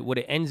everything, what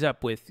it ends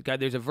up with.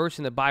 God, there's a verse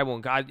in the Bible,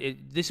 and God,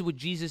 this is what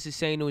Jesus is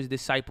saying to his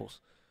disciples.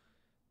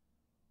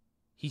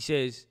 He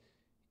says,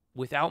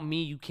 without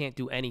me, you can't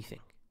do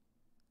anything.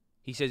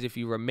 He says, if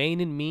you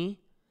remain in me,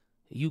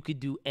 you could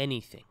do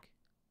anything.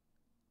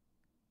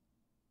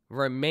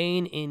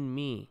 Remain in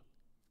me.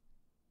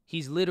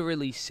 He's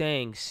literally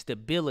saying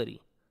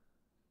stability.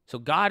 So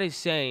God is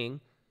saying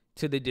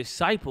to the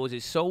disciples,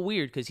 it's so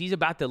weird because he's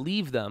about to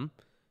leave them.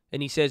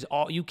 And he says,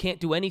 you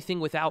can't do anything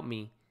without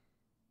me.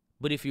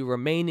 But if you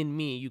remain in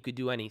me, you could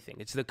do anything.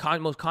 It's the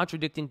most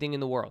contradicting thing in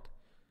the world.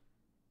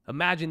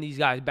 Imagine these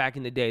guys back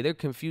in the day. They're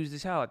confused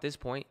as hell at this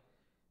point.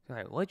 They're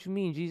like, what you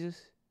mean, Jesus?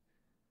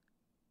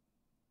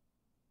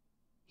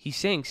 He's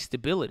saying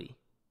stability.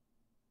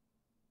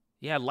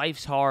 Yeah,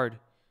 life's hard.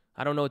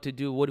 I don't know what to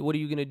do. What are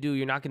you going to do?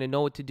 You're not going to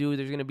know what to do.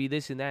 There's going to be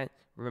this and that.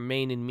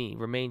 Remain in me.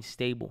 Remain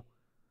stable.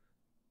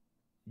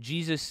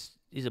 Jesus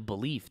is a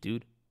belief,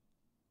 dude.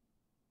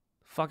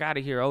 Fuck out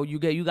of here. Oh, you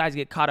guys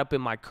get caught up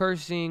in my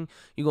cursing.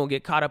 You're going to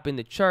get caught up in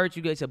the church.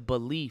 You guys, a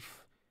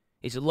belief.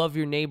 It's love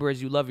your neighbor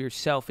as you love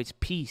yourself. It's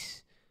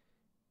peace.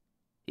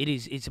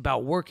 It's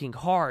about working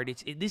hard.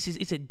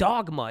 It's a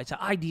dogma. It's an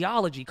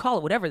ideology. Call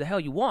it whatever the hell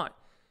you want.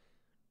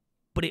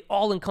 But it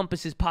all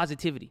encompasses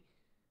positivity.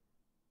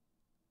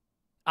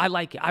 I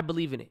like it. I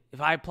believe in it if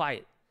I apply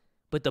it.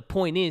 But the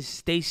point is,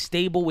 stay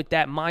stable with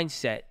that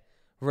mindset.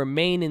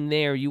 Remain in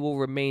there. You will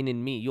remain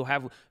in me.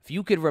 If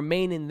you could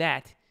remain in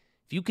that,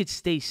 if you could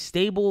stay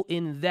stable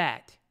in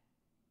that,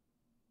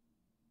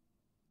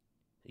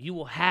 you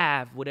will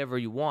have whatever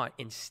you want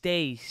and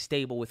stay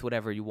stable with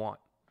whatever you want.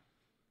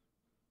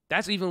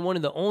 That's even one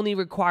of the only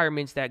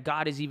requirements that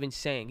God is even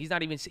saying. He's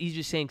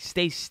just saying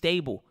stay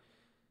stable.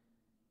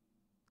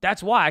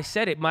 That's why I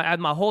said it.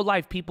 My whole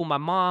life, people, my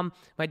mom,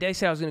 my dad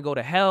said I was going to go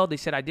to hell. They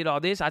said I did all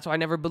this. That's why I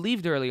never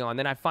believed early on.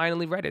 Then I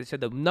finally read it. It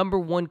said the number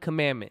one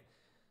commandment.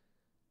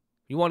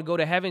 You want to go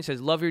to heaven? It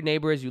says love your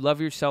neighbor as you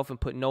love yourself and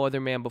put no other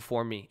man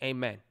before me.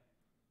 Amen.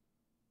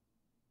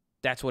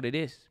 That's what it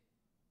is.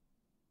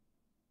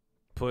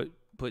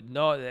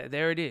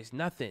 There it is.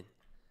 Nothing.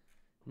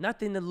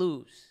 Nothing to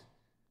lose.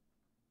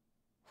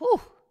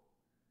 Whew.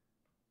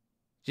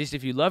 Just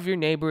if you love your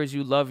neighbor as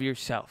you love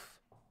yourself.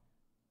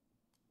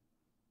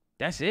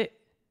 That's it.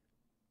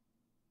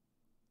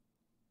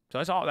 So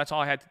that's all. That's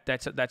all I had.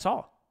 That's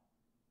all.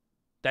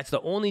 That's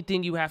the only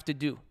thing you have to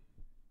do.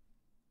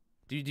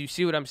 Do you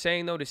see what I'm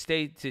saying though?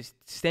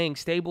 Staying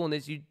stable in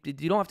this, you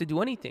don't have to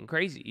do anything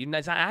crazy.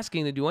 It's not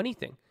asking to do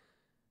anything,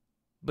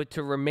 but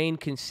to remain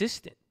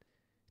consistent,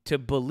 to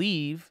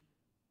believe,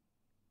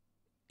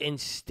 and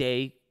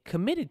stay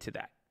committed to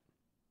that.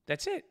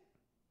 That's it.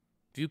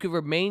 If you could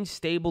remain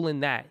stable in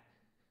that,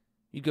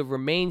 you could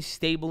remain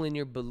stable in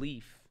your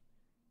belief.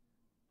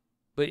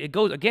 But it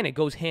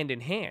goes hand in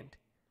hand.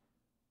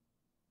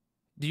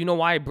 Do you know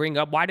why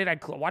why did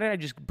I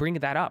just bring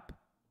that up?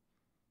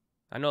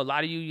 I know a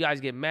lot of you guys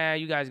get mad,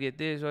 you guys get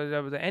this,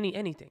 whatever,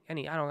 anything. I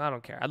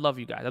don't care. I love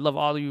you guys. I love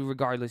all of you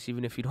regardless,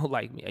 even if you don't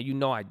like me. You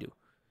know I do.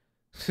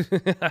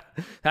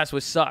 That's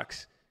what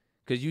sucks.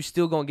 Because you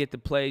still gonna get the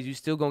plays, you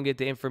still gonna get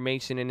the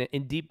information,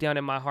 and deep down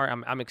in my heart,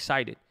 I'm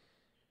excited.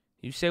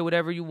 You say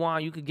whatever you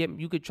want, you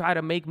could try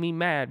to make me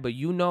mad, but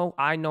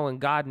I know, and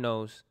God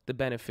knows the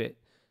benefit.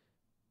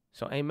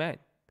 So, amen.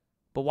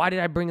 But why did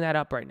I bring that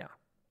up right now?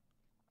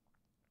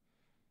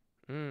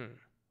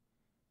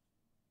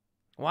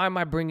 Why am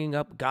I bringing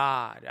up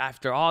God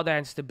after all that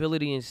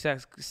instability and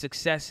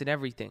success and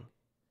everything?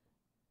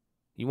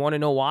 You want to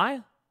know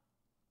why?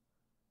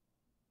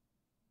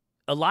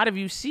 A lot of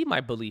you see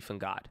my belief in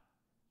God.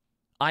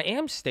 I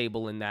am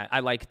stable in that, I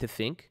like to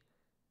think.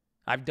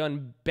 I've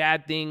done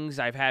bad things.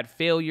 I've had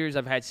failures.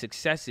 I've had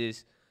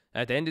successes.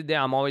 At the end of the day,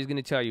 I'm always going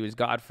to tell you, is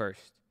God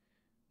first.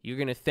 You're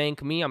going to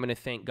thank me, I'm going to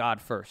thank God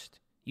first.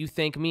 You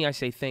thank me, I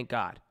say thank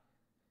God.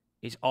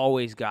 It's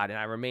always God, and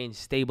I remain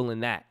stable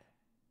in that.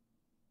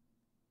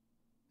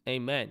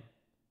 Amen.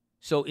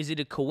 So is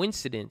it a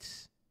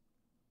coincidence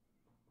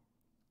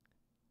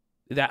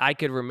that I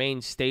could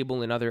remain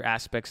stable in other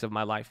aspects of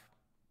my life?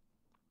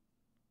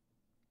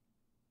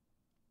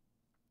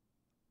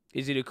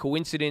 Is it a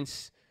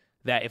coincidence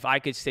that if I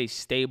could stay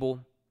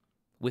stable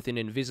with an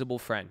invisible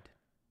friend?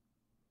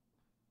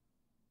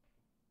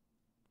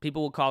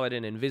 People will call it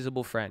an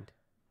invisible friend.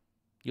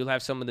 You'll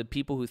have some of the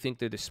people who think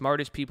they're the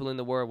smartest people in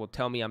the world will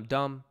tell me I'm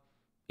dumb.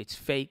 It's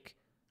fake.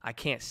 I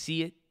can't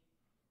see it.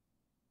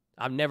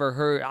 I've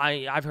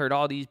heard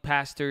all these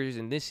pastors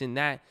and this and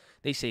that.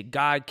 They say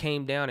God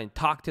came down and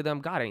talked to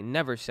them. God ain't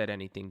never said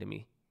anything to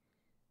me.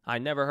 I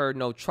never heard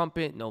no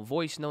trumpet, no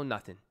voice, no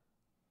nothing.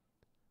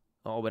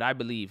 Oh, but I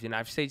believed, and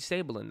I've stayed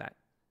stable in that.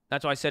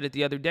 That's why I said it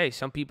the other day.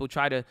 Some people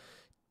try to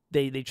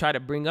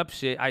bring up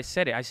shit. I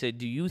said it. I said,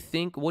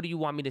 what do you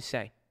want me to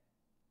say?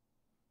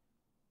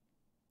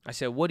 I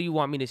said, what do you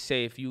want me to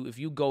say if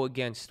you go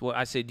against what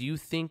I said? Do you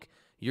think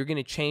you're going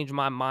to change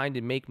my mind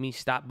and make me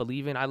stop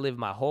believing? I lived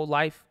my whole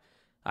life.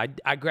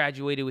 I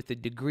graduated with a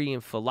degree in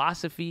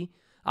philosophy.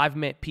 I've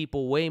met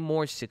people way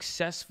more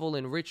successful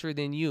and richer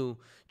than you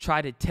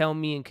try to tell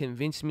me and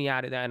convince me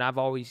out of that. And I've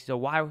always said,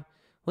 why?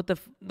 What the?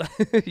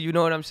 You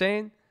know what I'm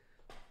saying?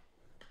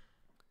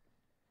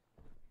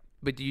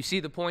 But do you see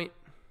the point?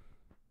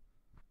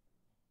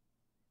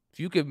 If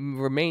you could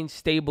remain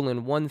stable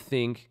in one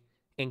thing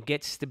and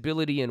get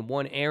stability in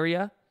one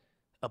area,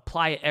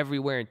 apply it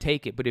everywhere and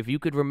take it. But if you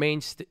could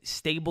remain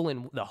stable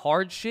in the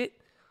hard shit,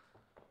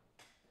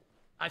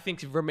 I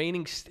think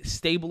remaining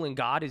stable in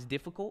God is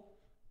difficult.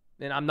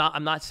 And I'm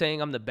not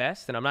saying I'm the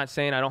best, and I'm not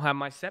saying I don't have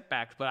my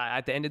setbacks, but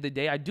at the end of the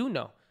day, I do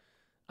know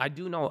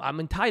I'm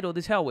entitled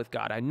as hell with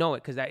God. I know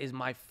it because that is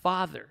my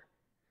Father.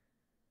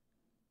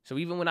 So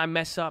even when I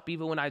mess up,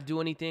 even when I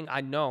do anything, I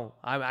know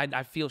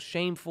I feel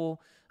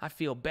shameful, I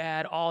feel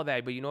bad, all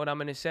that. But you know what I'm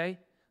going to say?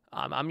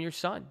 I'm your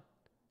son.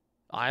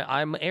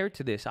 I'm heir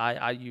to this.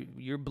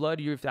 Your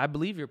blood, I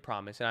believe your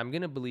promise, and I'm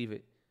going to believe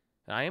it.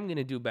 And I am going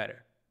to do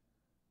better.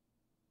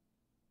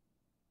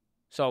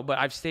 So, but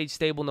I've stayed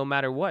stable no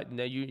matter what.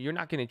 You're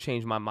not going to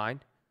change my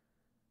mind.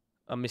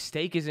 A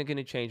mistake isn't going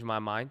to change my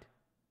mind.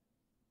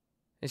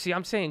 And see,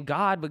 I'm saying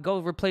God, but go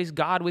replace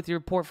God with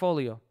your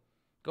portfolio.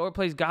 Go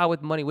replace God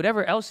with money.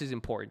 Whatever else is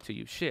important to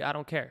you. Shit, I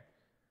don't care.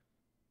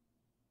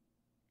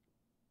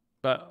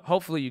 But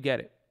hopefully you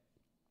get it.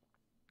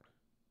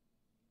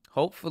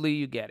 Hopefully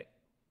you get it.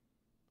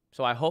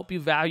 So I hope you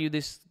value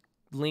this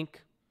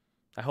link.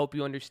 I hope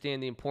you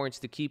understand the importance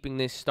to keeping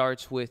this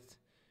starts with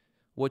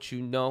what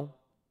you know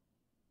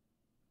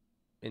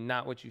and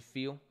not what you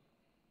feel.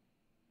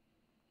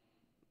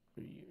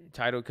 You're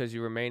entitled because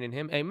you remain in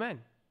him. Amen.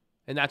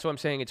 And that's what I'm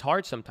saying. It's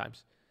hard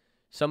sometimes.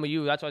 Some of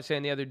you, that's what I was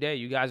saying the other day.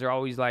 You guys are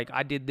always like,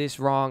 I did this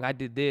wrong. I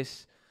did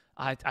this.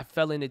 I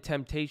fell into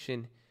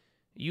temptation.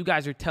 You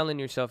guys are telling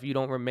yourself you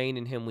don't remain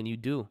in him when you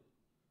do.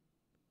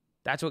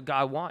 That's what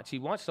God wants. He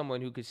wants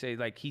someone who could say,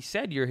 like, he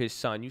said you're his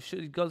son. You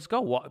should go, let's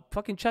go. Walk,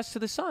 fucking chest to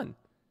the sun.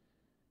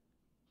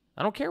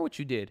 I don't care what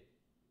you did.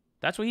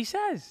 That's what he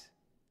says.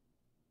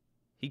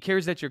 He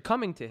cares that you're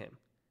coming to him.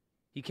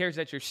 He cares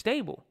that you're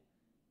stable.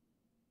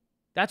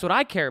 That's what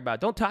I care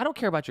about. I don't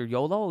care about your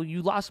YOLO.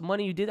 You lost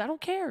money, you did. I don't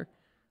care.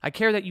 I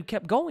care that you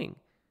kept going.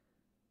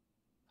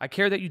 I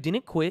care that you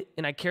didn't quit,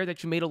 and I care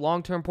that you made a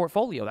long-term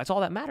portfolio. That's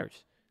all that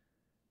matters.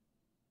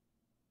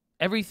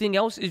 Everything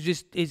else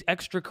is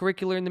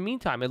extracurricular in the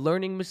meantime, a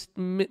learning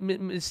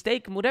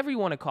mistake, whatever you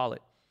want to call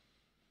it.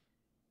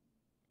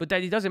 But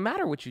that it doesn't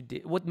matter what you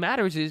did. What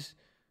matters is,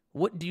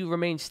 what do you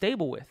remain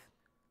stable with?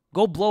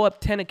 Go blow up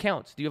 10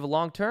 accounts. Do you have a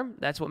long term?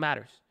 That's what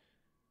matters.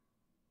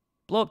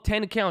 Blow up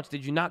 10 accounts.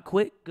 Did you not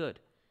quit? Good.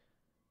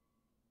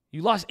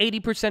 You lost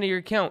 80% of your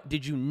account.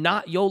 Did you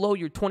not YOLO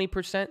your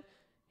 20%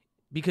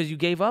 because you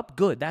gave up?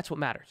 Good. That's what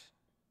matters.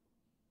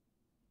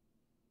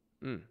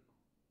 Woo.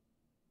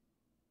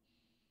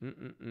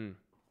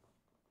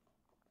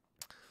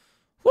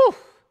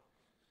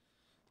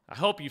 I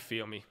hope you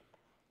feel me.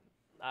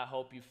 I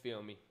hope you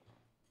feel me.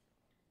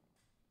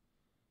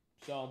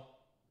 So,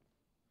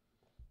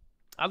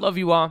 I love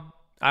you all.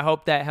 I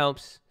hope that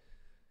helps.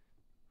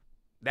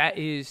 That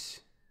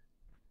is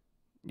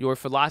your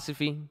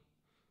philosophy.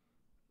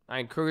 I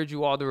encourage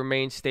you all to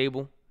remain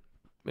stable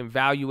and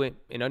value it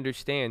and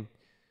understand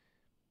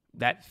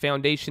that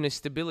foundation of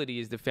stability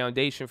is the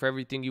foundation for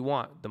everything you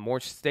want. The more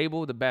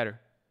stable, the better.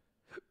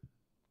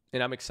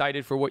 And I'm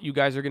excited for what you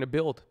guys are going to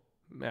build.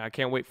 Man, I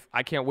can't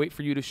wait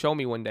for you to show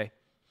me one day.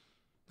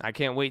 I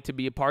can't wait to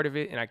be a part of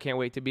it, and I can't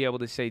wait to be able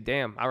to say,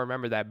 damn, I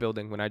remember that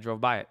building when I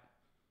drove by it.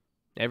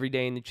 Every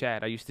day in the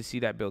chat, I used to see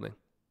that building.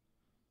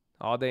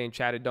 All day in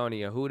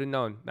Chattadonia. Who would have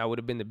known? That would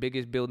have been the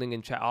biggest building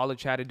in all of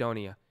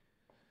Chattadonia.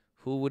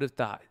 Who would have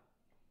thought?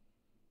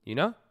 You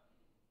know?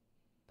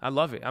 I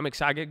love it. I'm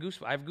excited.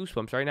 I have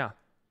goosebumps right now.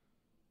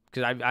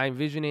 Because I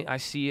envision it. I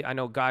see it. I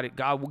know God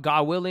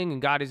willing,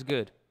 and God is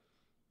good.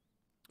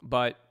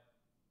 But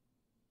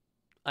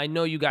I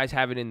know you guys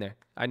have it in there.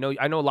 I know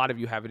a lot of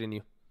you have it in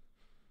you.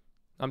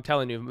 I'm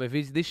telling you,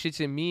 if this shit's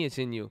in me, it's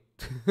in you.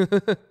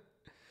 Because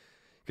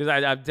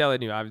I'm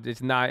telling you,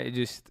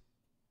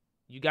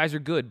 you guys are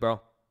good, bro.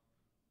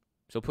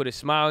 So put a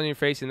smile on your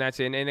face, and that's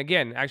it. And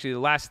again, actually, the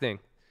last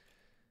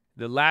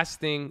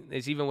thing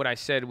is even what I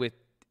said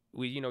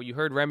you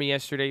heard Remy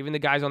yesterday, even the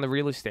guys on the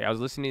real estate. I was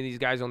listening to these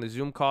guys on the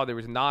Zoom call. There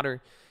was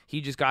Nodder.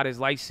 He just got his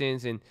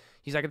license, and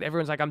he's like,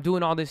 everyone's like, I'm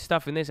doing all this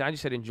stuff and this. And I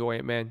just said, enjoy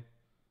it, man.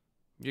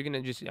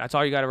 That's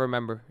all you got to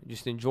remember.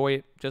 Just enjoy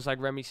it. Just like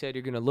Remy said,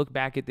 you're going to look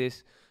back at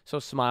this. So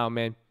smile,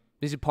 man.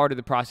 This is part of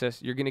the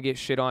process. You're going to get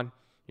shit on.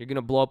 You're going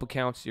to blow up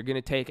accounts. You're going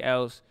to take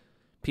L's.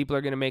 People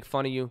are going to make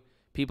fun of you.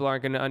 People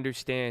aren't going to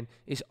understand.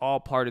 It's all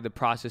part of the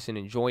process, and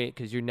enjoy it,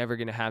 because you're never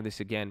going to have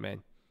this again,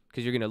 man.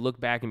 Because you're going to look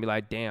back and be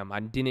like, damn, I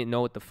didn't know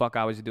what the fuck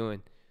I was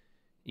doing.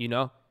 You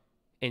know?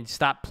 And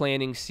stop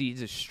planting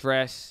seeds of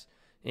stress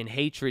and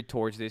hatred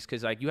towards this,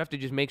 because you have to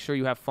just make sure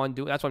you have fun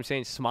doing. That's what I'm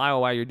saying.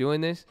 Smile while you're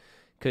doing this,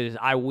 because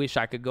I wish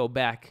I could go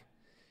back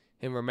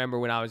and remember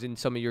when I was in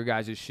some of your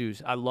guys'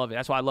 shoes. I love it.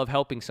 That's why I love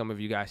helping some of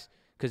you guys,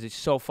 because it's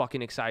so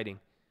fucking exciting.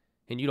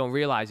 And you don't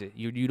realize it.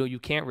 You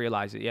can't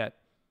realize it yet.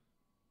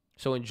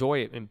 So enjoy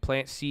it and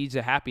plant seeds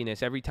of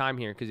happiness every time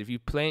here. Because if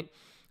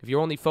you're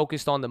only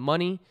focused on the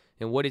money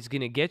and what it's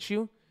gonna get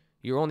you,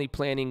 you're only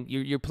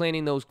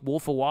planting those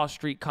Wolf of Wall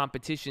Street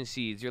competition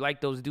seeds. You're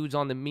like those dudes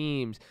on the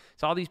memes.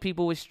 It's all these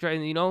people with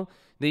strength,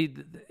 they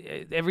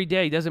every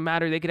day, doesn't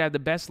matter, they could have the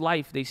best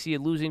life. They see a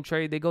losing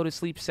trade, they go to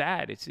sleep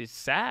sad. It's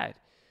sad.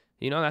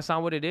 That's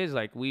not what it is.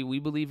 Like we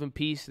believe in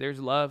peace, there's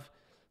love.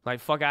 Like,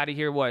 fuck out of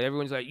here. What?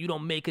 Everyone's like, you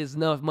don't make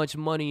much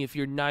money if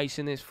you're nice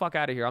in this. Fuck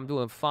out of here. I'm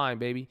doing fine,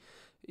 baby.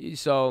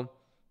 So,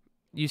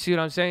 you see what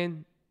I'm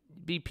saying?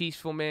 Be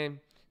peaceful, man.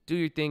 Do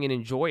your thing and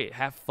enjoy it.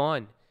 Have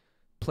fun.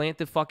 Plant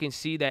the fucking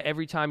seed that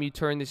every time you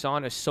turn this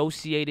on,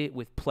 associate it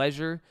with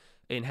pleasure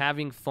and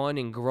having fun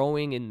and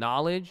growing in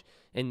knowledge,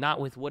 and not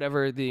with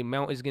whatever the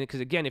amount is going to.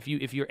 Because, again, if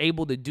you're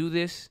able to do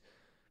this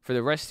for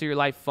the rest of your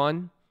life,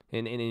 fun,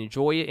 and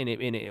enjoy it, and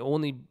it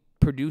only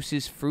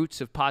produces fruits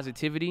of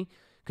positivity,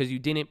 because you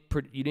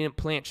didn't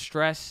plant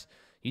stress,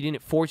 you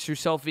didn't force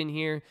yourself in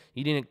here,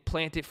 you didn't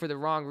plant it for the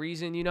wrong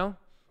reason, you're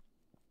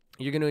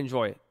going to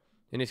enjoy it.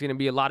 And it's going to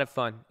be a lot of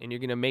fun, and you're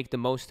going to make the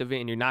most of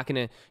it,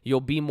 and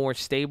you'll be more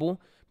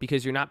stable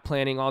because you're not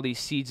planting all these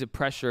seeds of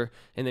pressure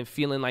and then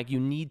feeling like you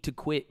need to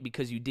quit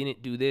because you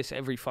didn't do this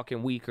every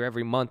fucking week or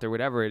every month or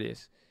whatever it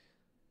is.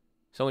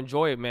 So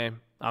enjoy it,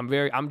 man.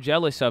 I'm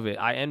jealous of it.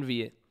 I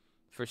envy it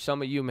for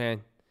some of you,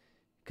 man.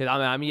 Because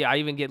I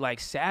even get like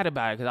sad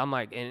about it, because I'm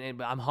like,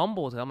 and I'm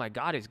humbled. I'm like,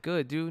 God is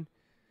good, dude.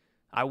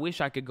 I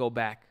wish I could go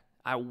back.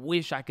 I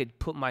wish I could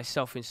put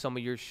myself in some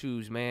of your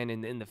shoes, man.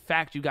 And the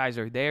fact you guys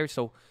are there.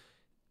 So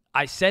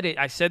I said it.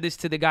 I said this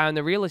to the guy on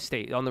the real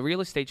estate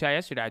chat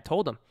yesterday. I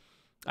told him,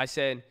 I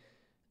said,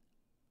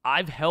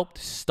 I've helped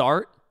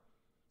start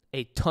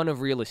a ton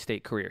of real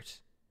estate careers.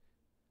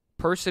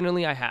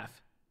 Personally, I have.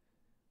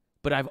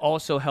 But I've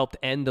also helped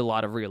end a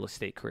lot of real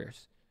estate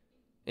careers.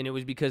 And it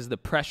was because of the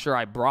pressure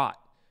I brought.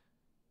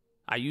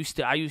 I used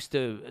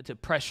to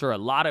pressure a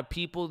lot of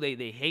people.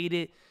 They hate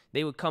it.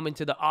 They would come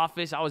into the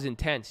office. I was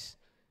intense.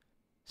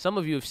 Some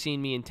of you have seen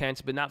me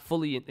intense, but not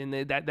fully. And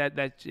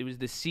that it was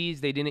the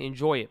seeds. They didn't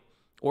enjoy it,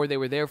 or they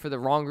were there for the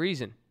wrong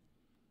reason.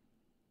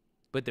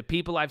 But the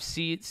people I've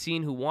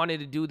seen who wanted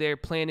to do there,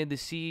 planted the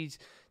seeds.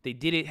 They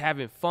did it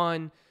having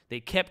fun. They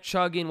kept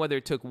chugging, whether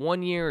it took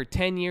 1 year or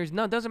 10 years.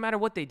 No, it doesn't matter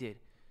what they did.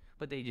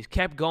 But they just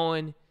kept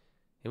going.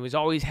 It was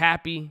always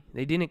happy.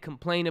 They didn't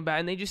complain about it,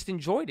 and they just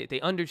enjoyed it.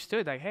 They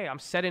understood, like, hey, I'm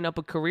setting up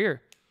a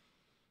career.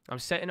 I'm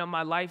setting up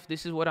my life.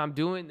 This is what I'm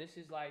doing. This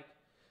is like,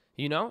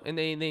 and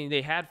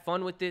they had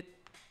fun with it.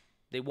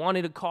 They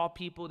wanted to call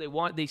people.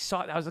 They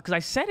saw it. Because I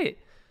said it.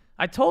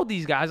 I told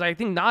these guys, I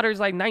think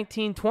Nader's like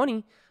 19, 20.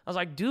 I was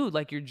like, dude,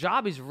 like, your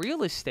job is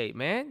real estate,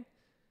 man.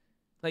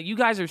 Like, you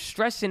guys are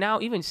stressing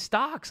out, even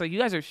stocks. Like, you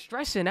guys are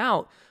stressing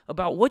out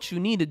about what you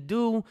need to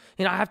do.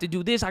 And I have to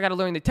do this. I got to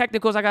learn the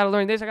technicals. I got to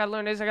learn this. I got to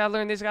learn this. I got to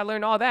learn this. I got to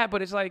learn all that.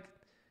 But it's like,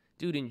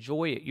 dude,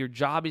 enjoy it. Your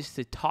job is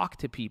to talk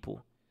to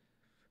people.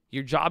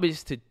 Your job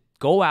is to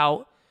go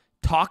out,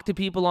 talk to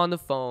people on the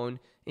phone,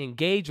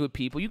 engage with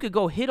people. You could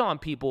go hit on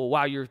people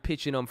while you're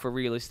pitching them for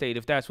real estate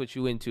if that's what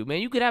you're into.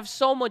 Man, you could have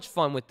so much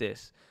fun with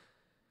this.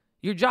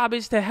 Your job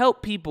is to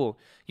help people.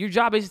 Your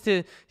job is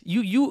to,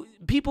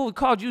 people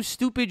called you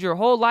stupid your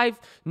whole life.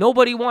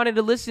 Nobody wanted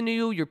to listen to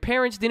you. Your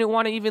parents didn't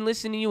want to even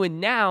listen to you. And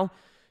now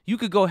you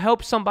could go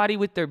help somebody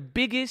with their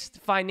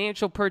biggest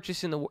financial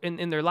purchase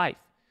in their life.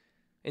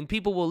 And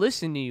people will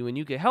listen to you, and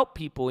you could help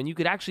people, and you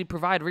could actually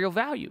provide real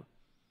value.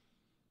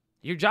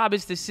 Your job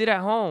is to sit at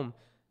home,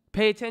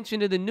 pay attention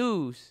to the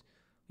news.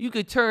 You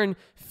could turn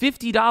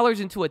 $50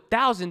 into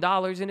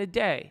 $1,000 in a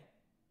day.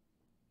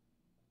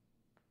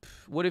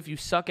 What if you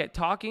suck at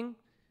talking?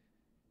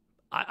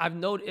 I've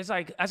noticed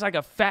it's like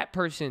a fat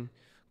person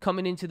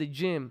coming into the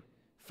gym.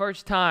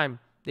 First time,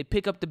 they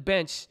pick up the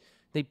bench.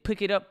 They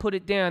pick it up, put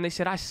it down. They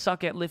said, I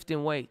suck at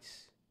lifting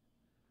weights.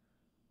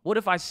 What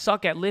if I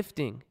suck at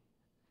lifting?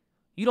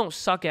 You don't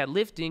suck at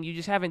lifting. You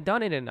just haven't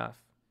done it enough.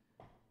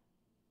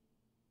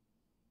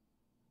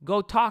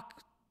 Go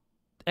talk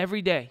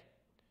every day.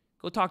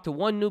 Go talk to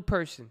 1 new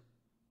person,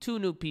 2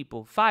 new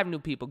people, 5 new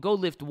people. Go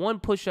lift 1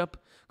 push-up.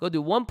 Go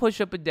do 1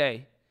 push-up a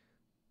day.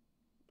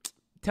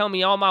 Tell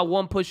me all my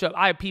 1 push-up.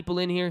 I have people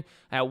in here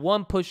at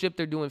 1 push-up,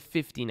 they're doing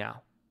 50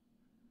 now.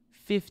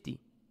 50.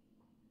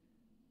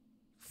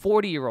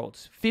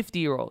 40-year-olds,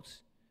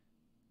 50-year-olds.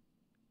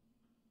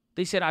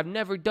 They said, I've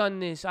never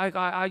done this.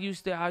 I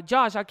used to,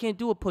 Josh, I can't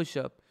do a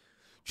push-up.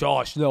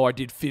 Josh, no, I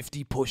did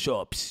 50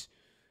 push-ups.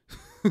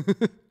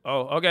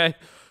 Oh, okay.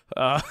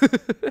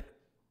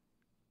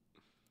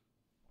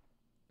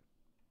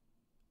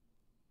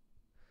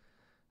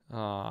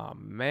 Oh,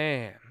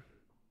 man.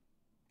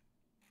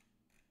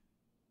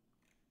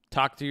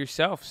 Talk to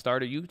yourself.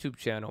 Start a YouTube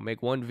channel.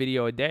 Make 1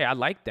 video a day. I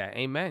like that.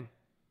 Amen.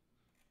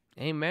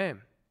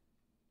 Amen.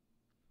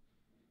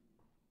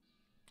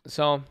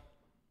 So,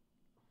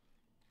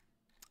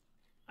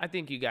 I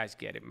think you guys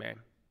get it, man.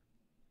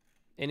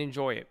 And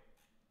enjoy it.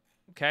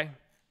 Okay?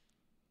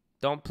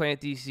 Don't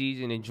plant these seeds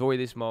and enjoy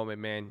this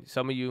moment, man.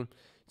 Some of you,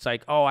 it's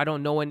like, oh, I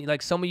don't know any.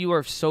 Like some of you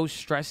are so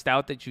stressed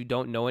out that you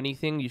don't know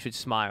anything. You should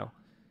smile.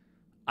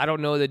 I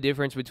don't know the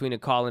difference between a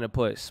call and a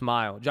put.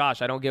 Smile.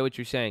 Josh, I don't get what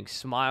you're saying.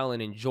 Smile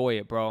and enjoy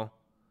it, bro.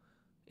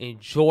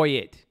 Enjoy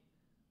it.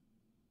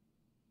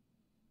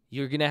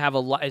 You're going to have a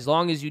lot. As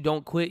long as you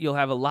don't quit, you'll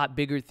have a lot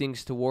bigger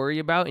things to worry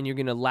about, and you're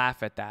going to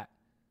laugh at that.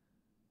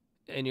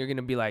 And you're going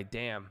to be like,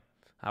 damn,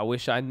 I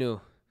wish I knew.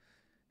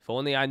 If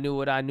only I knew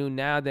what I knew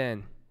now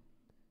then.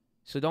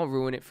 So don't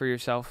ruin it for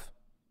yourself.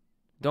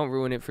 Don't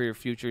ruin it for your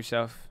future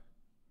self.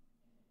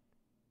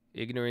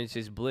 Ignorance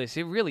is bliss.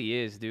 It really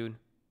is, dude.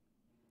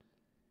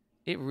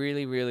 It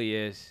really, really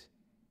is.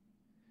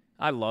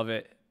 I love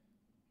it.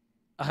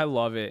 I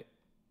love it.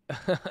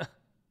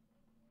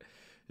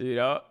 You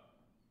know?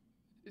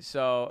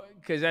 So,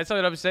 because that's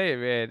what I'm saying,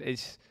 man.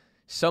 It's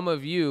some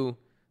of you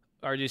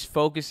are just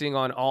focusing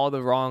on all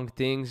the wrong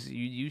things.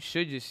 You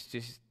should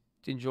just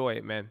enjoy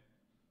it, man.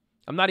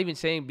 I'm not even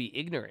saying be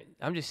ignorant.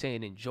 I'm just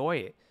saying enjoy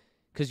it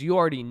because you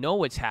already know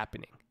what's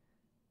happening.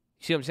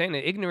 You see what I'm saying?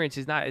 The ignorance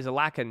is a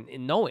lack of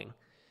knowing.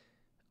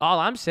 All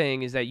I'm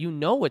saying is that you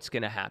know what's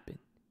going to happen.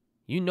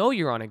 You know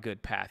you're on a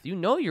good path. You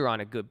know you're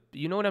on a good,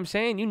 you know what I'm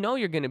saying? You know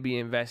you're going to be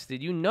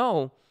invested. You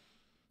know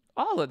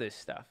all of this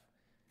stuff.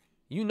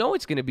 You know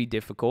it's going to be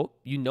difficult.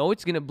 You know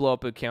it's going to blow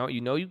up an account.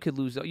 You know you could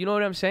lose. You know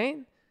what I'm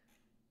saying?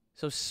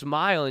 So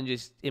smile and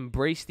just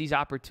embrace these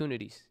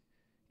opportunities.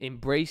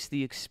 Embrace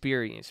the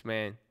experience,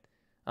 man.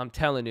 I'm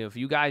telling you, if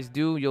you guys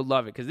do, you'll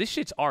love it. Because this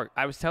shit's art.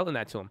 I was telling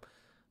that to him.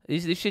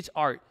 This shit's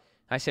art.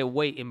 I said,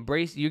 wait,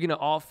 embrace. You're going to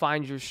all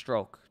find your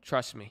stroke.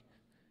 Trust me.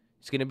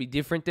 It's going to be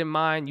different than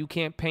mine. You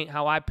can't paint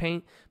how I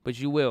paint, but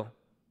you will.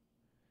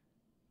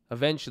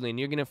 Eventually. And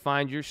you're going to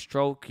find your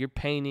stroke, your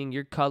painting,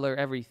 your color,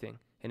 everything.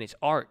 And it's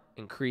art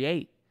and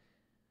create.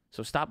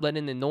 So stop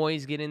letting the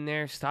noise get in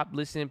there. Stop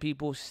listening to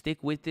people. Stick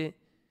with it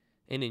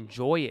and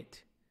enjoy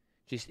it.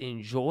 Just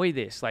enjoy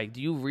this. Like,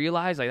 do you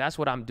realize, like, that's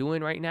what I'm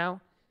doing right now?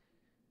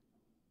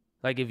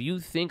 Like, if you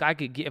think I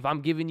could get, if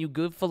I'm giving you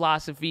good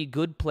philosophy,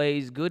 good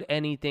plays, good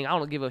anything, I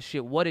don't give a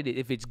shit what it is.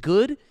 If it's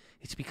good,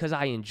 it's because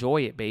I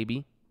enjoy it,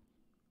 baby.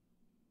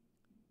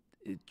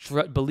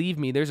 Believe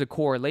me, there's a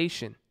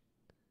correlation.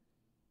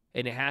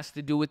 And it has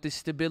to do with the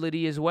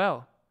stability as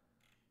well.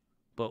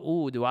 But,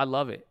 ooh, do I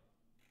love it.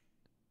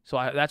 So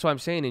that's why I'm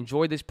saying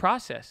enjoy this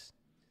process.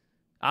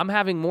 I'm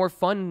having more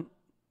fun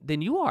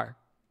than you are.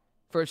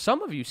 For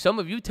some of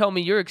you tell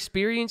me your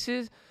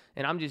experiences,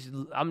 and I'm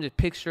just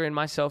picturing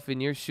myself in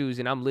your shoes,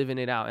 and I'm living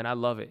it out, and I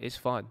love it. It's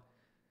fun.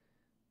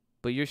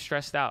 But you're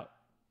stressed out.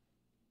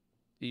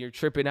 You're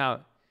tripping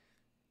out.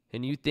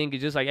 And you think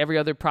it's just like every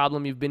other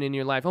problem you've been in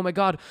your life. Oh, my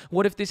God,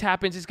 what if this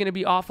happens? It's going to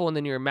be awful. And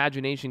then your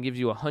imagination gives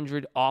you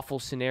 100 awful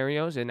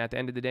scenarios, and at the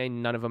end of the day,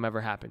 none of them ever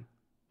happen.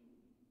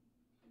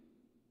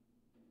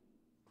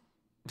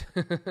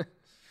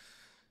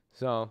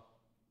 So,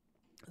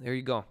 there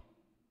you go.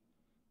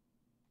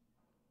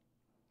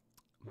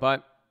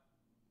 But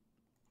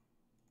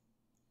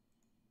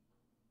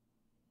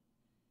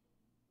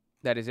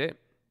that is it.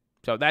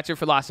 So that's your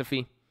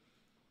philosophy.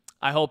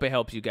 I hope it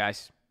helps you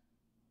guys.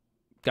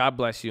 God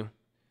bless you.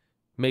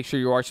 Make sure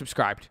you are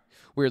subscribed.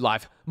 We're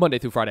live Monday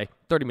through Friday,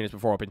 30 minutes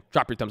before open.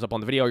 Drop your thumbs up on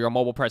the video. You're on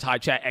mobile, press high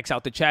chat, X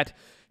out the chat.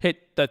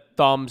 Hit the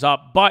thumbs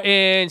up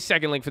button.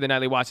 Second link for the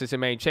Nightly Watch This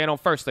main channel.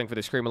 First link for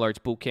the Scream Alerts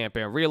Bootcamp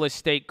and Real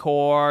Estate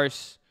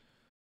course.